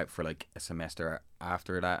UCLA out for like a semester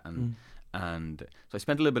after that, and so I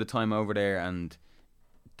spent a little bit of time over there, and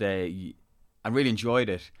I really enjoyed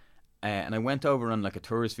it. And I went over on like a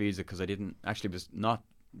tourist visa because it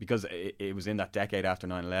was in that decade after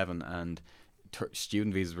 9/11, and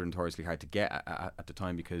student visas were notoriously hard to get at the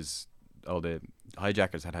time because all the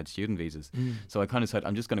hijackers had student visas. So I kind of said,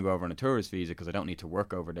 I'm just going to go over on a tourist visa because I don't need to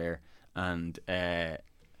work over there. And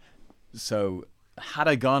so had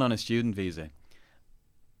I gone on a student visa,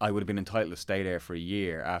 I would have been entitled to stay there for a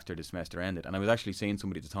year after the semester ended. And I was actually seeing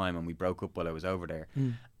somebody at the time, and we broke up while I was over there.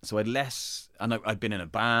 So I'd been in a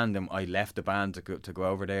band, and I left the band to go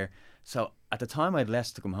over there. So at the time, I had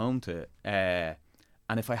less to come home to. And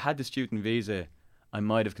if I had the student visa, I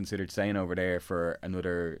might have considered staying over there for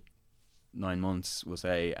another 9 months, we'll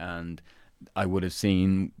say, and I would have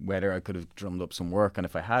seen whether I could have drummed up some work. And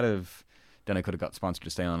if I had have, then I could have got sponsored to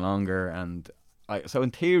stay on longer. And so in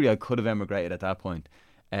theory, I could have emigrated at that point.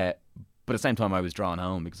 But at the same time, I was drawn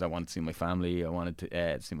home because I wanted to see my family. I wanted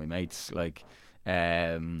to see my mates.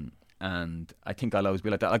 And I think I'll always be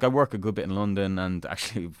like that. Like I work a good bit in London, and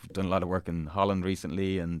actually I've done a lot of work in Holland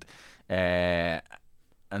recently. And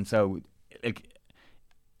so like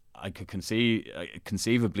I could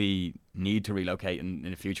conceivably need to relocate in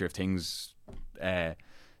the future if things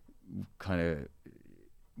kind of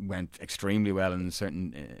went extremely well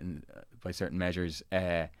by certain measures.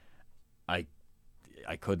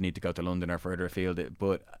 I could need to go to London or further afield,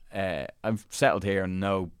 but I'm settled here and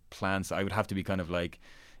no plans. I would have to be kind of like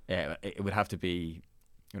it would have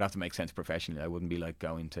to make sense professionally. I wouldn't be like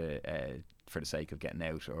going to for the sake of getting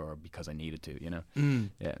out or because I needed to, you know.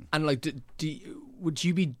 Yeah. And like, would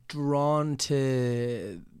you be drawn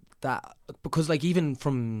to that? Because like even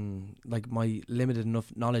from like my limited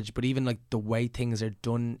enough knowledge, but even like the way things are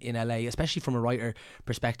done in LA, especially from a writer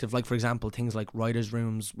perspective, like for example things like writers'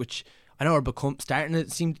 rooms, which I know are starting to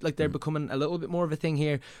seem like they're becoming a little bit more of a thing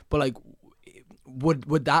here, but like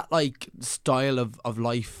would that like style of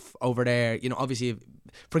life over there, you know, obviously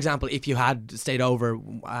for example if you had stayed over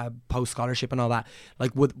post scholarship and all that,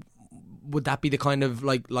 like would that be the kind of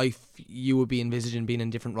like life you would be envisaging being in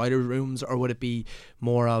different writer rooms, or would it be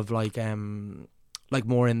more of like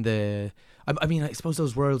more in the I mean I suppose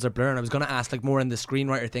those worlds are blurring. I was going to ask like more in the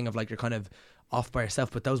screenwriter thing of like you're kind of off by yourself,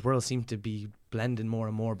 but those worlds seem to be blending more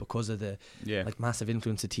and more because of the like massive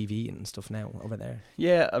influence of TV and stuff now over there.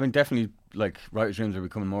 Yeah, I mean definitely like writers' rooms are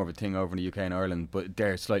becoming more of a thing over in the UK and Ireland, but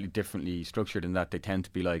they're slightly differently structured in that they tend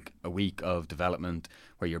to be like a week of development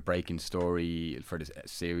where you're breaking story for the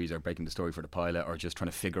series or breaking the story for the pilot, or just trying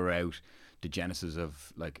to figure out the genesis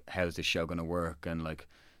of like how's this show going to work, and like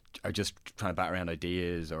are just trying to bat around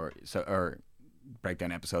ideas or break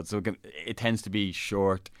down episodes. So it tends to be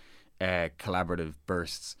short collaborative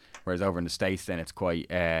bursts, whereas over in the States then it's quite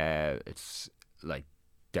it's like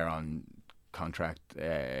they're on contract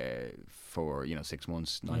for 6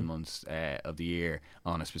 months, 9 months of the year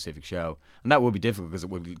on a specific show, and that would be difficult because it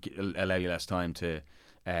would allow you less time to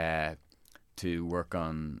work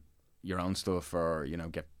on your own stuff or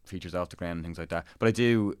get features off the ground and things like that. But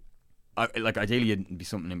ideally it'd be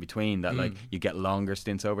something in between that, like you get longer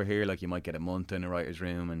stints over here, like you might get a month in a writer's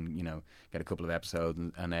room and get a couple of episodes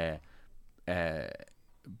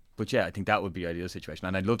but yeah, I think that would be the ideal situation,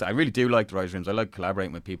 and I really do like the writers' rooms. I like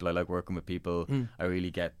collaborating with people, I like working with people. I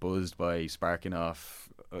really get buzzed by sparking off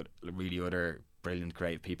really other brilliant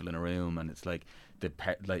creative people in a room, and it's like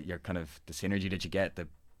like your kind of the synergy that you get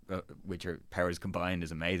with your powers combined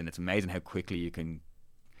is amazing. It's amazing how quickly you can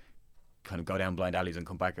kind of go down blind alleys and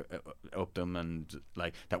come back up them, and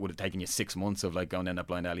like that would have taken you 6 months of like going down that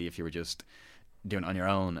blind alley if you were just doing it on your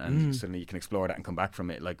own, and suddenly you can explore that and come back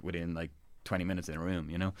from it like within like 20 minutes in a room,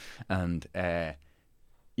 you know. And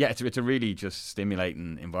it's a really just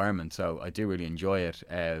stimulating environment, so I do really enjoy it.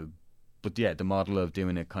 But yeah, the model of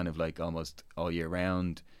doing it kind of like almost all year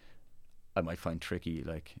round, I might find tricky.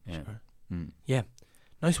 Like, Sure. Yeah.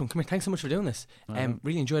 Nice one. Come here. Thanks so much for doing this.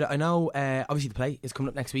 Really enjoyed it. I know, obviously, the play is coming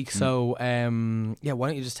up next week. So, yeah, why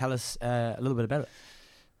don't you just tell us a little bit about it?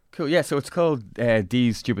 Cool. Yeah, so it's called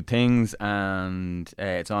These Stupid Things, and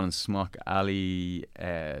it's on in Smock Alley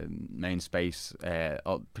main space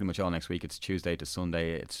pretty much all next week. It's Tuesday to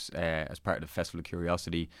Sunday. It's as part of the Festival of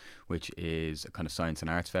Curiosity, which is a kind of science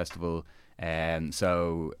and arts festival.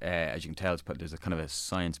 So as you can tell, there's a kind of a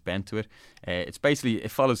science bent to it. It's basically,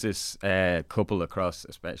 it follows this couple across,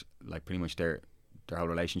 especially like pretty much their whole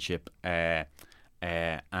relationship, and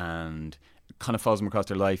kind of follows them across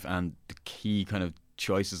their life and the key kind of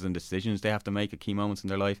choices and decisions they have to make at key moments in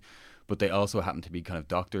their life. But they also happen to be kind of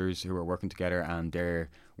doctors who are working together, and their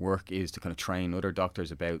work is to kind of train other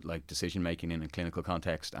doctors about like decision making in a clinical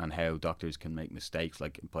context, and how doctors can make mistakes,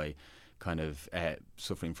 like by kind of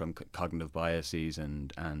suffering from cognitive biases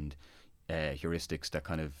and heuristics that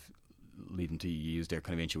kind of lead them to use their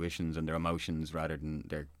kind of intuitions and their emotions rather than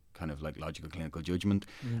their kind of like logical clinical judgment.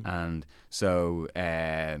 And so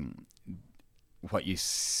what you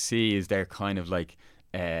see is they're kind of like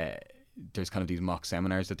there's kind of these mock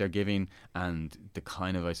seminars that they're giving, and the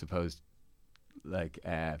kind of, I suppose, like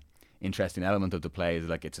interesting element of the play is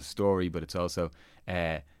like it's a story, but it's also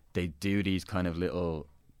they do these kind of little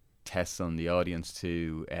tests on the audience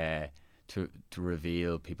to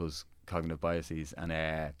reveal people's cognitive biases,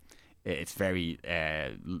 and it's very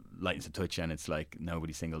light to touch, and it's like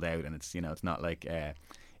nobody's singled out, and it's, you know, it's not like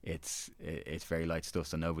it's very light stuff,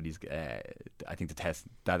 so nobody's I think the test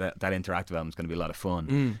that interactive element is going to be a lot of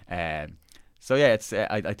fun. So yeah, it's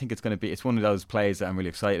I think it's going to be, it's one of those plays that I'm really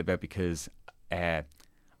excited about, because I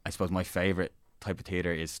suppose my favourite type of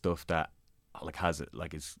theatre is stuff that like has it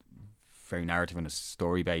like is very narrative and is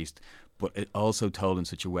story based, but it also told in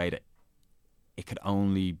such a way that it could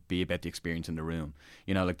only be about the experience in the room.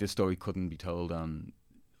 You know, like this story couldn't be told on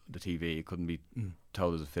the TV, it couldn't be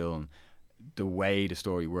told as a film. The way the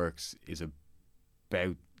story works is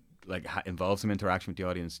about like involves some interaction with the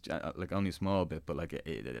audience, like only a small bit, but like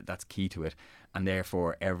that's key to it, and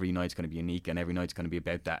therefore every night's going to be unique, and every night's going to be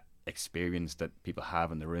about that experience that people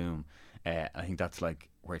have in the room. I think that's like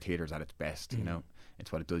where theatre's at its best. You know,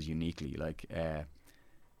 it's what it does uniquely. Like,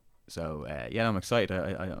 so yeah, I'm excited.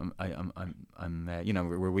 I'm you know,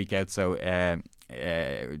 we're a week out, so trying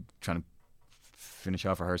to finish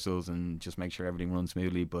off rehearsals and just make sure everything runs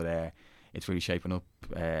smoothly. But it's really shaping up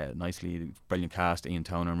nicely. Brilliant cast: Ian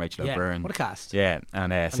Toner and Rachel O'Byrne. What a cast! Yeah,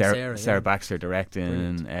 and Sarah Baxter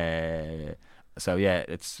directing. So yeah,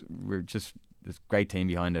 we're just there's a great team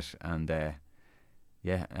behind it, and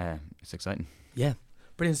yeah, it's exciting. Yeah,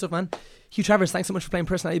 brilliant stuff, man. Hugh Travers, thanks so much for playing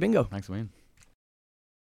Personality Bingo. Thanks, Wayne.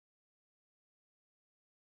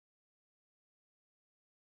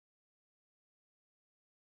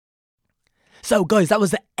 So guys, that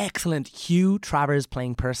was the excellent Hugh Travers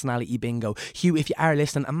playing Personality Bingo. Hugh, if you are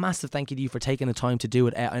listening, a massive thank you to you for taking the time to do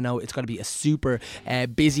it. I know it's going to be a super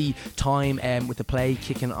busy time with the play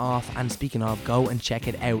kicking off, and speaking of, go and check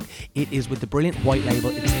it out. It is with the brilliant White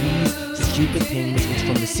Label. It's These Stupid Things. It's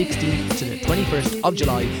from the 16th to the 21st of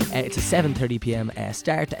July. It's a 7:30pm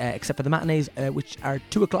start, except for the matinees, which are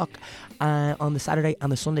 2 o'clock on the Saturday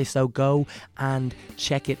and the Sunday. So go and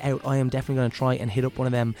check it out. I am definitely going to try and hit up one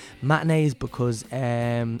of them matinees, because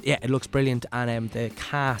yeah, it looks brilliant, and the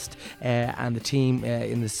cast and the team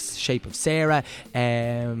in the shape of Sarah,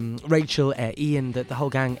 Rachel, Ian, the whole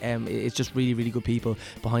gang, it's just really, really good people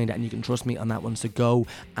behind it, and you can trust me on that one. So go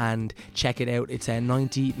and check it out. It's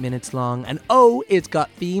 90 minutes long, and it's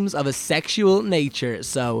got themes of a sexual nature,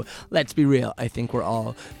 so let's be real, I think we're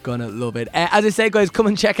all gonna love it. As I say, guys, come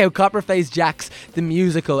and check out Copperface Jacks the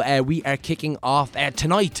musical. We are kicking off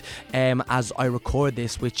tonight as I record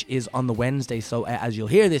this, which is on the Wednesday. So as you'll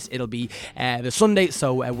hear this, it'll be the Sunday.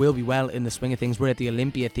 So we'll be well in the swing of things. We're at the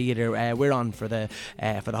Olympia Theatre. We're on for the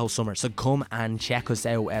whole summer. So come and check us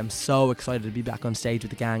out. I'm so excited to be back on stage with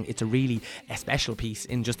the gang. It's a really special piece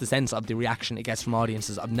in just the sense of the reaction it gets from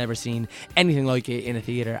audiences. I've never seen anything like it in a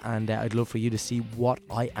theatre, and I'd love for you to see what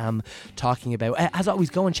I am talking about. As always,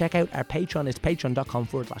 go and check out our Patreon. It's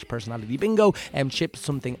patreon.com/personality bingo. Chip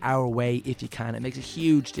something our way if you can. It makes a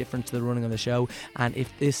huge difference to the running of the show, and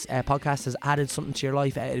if this podcast has added something to your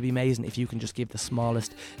life, it'd be amazing if you can just give the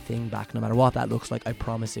smallest thing back, no matter what that looks like. I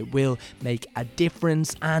promise it will make a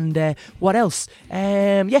difference. And what else?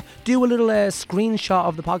 Do a little screenshot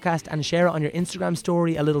of the podcast and share it on your Instagram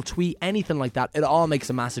story, a little tweet, anything like that. It all makes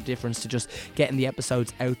a massive difference to just getting the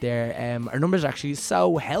episodes out there. Our numbers are actually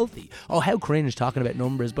so healthy. Oh, how cringe talking about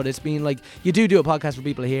numbers, but it's been like, you do a podcast for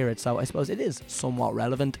people to hear it, so I suppose it is somewhat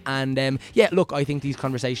relevant. And look, I think these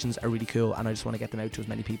conversations are really cool, and I just want to get them out to as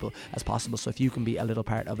many people as possible. So if you can be a little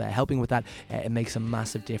part of helping with that, it makes a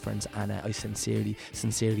massive difference, and I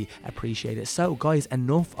sincerely appreciate it. So guys,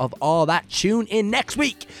 enough of all that. Tune in next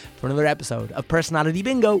week for another episode of Personality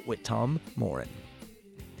Bingo with Tom Moran.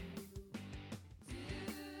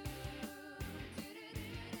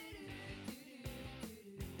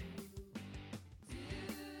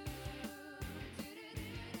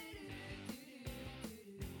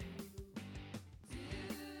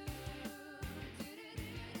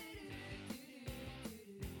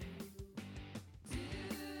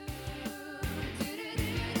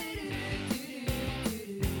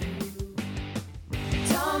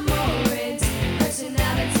 Tom Moran's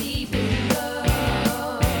personality bingo.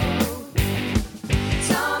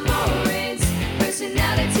 Tom Moran's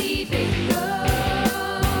personality bingo.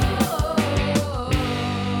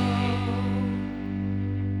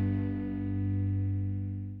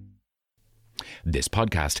 This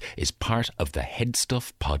podcast is part of the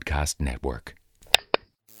Headstuff Podcast Network.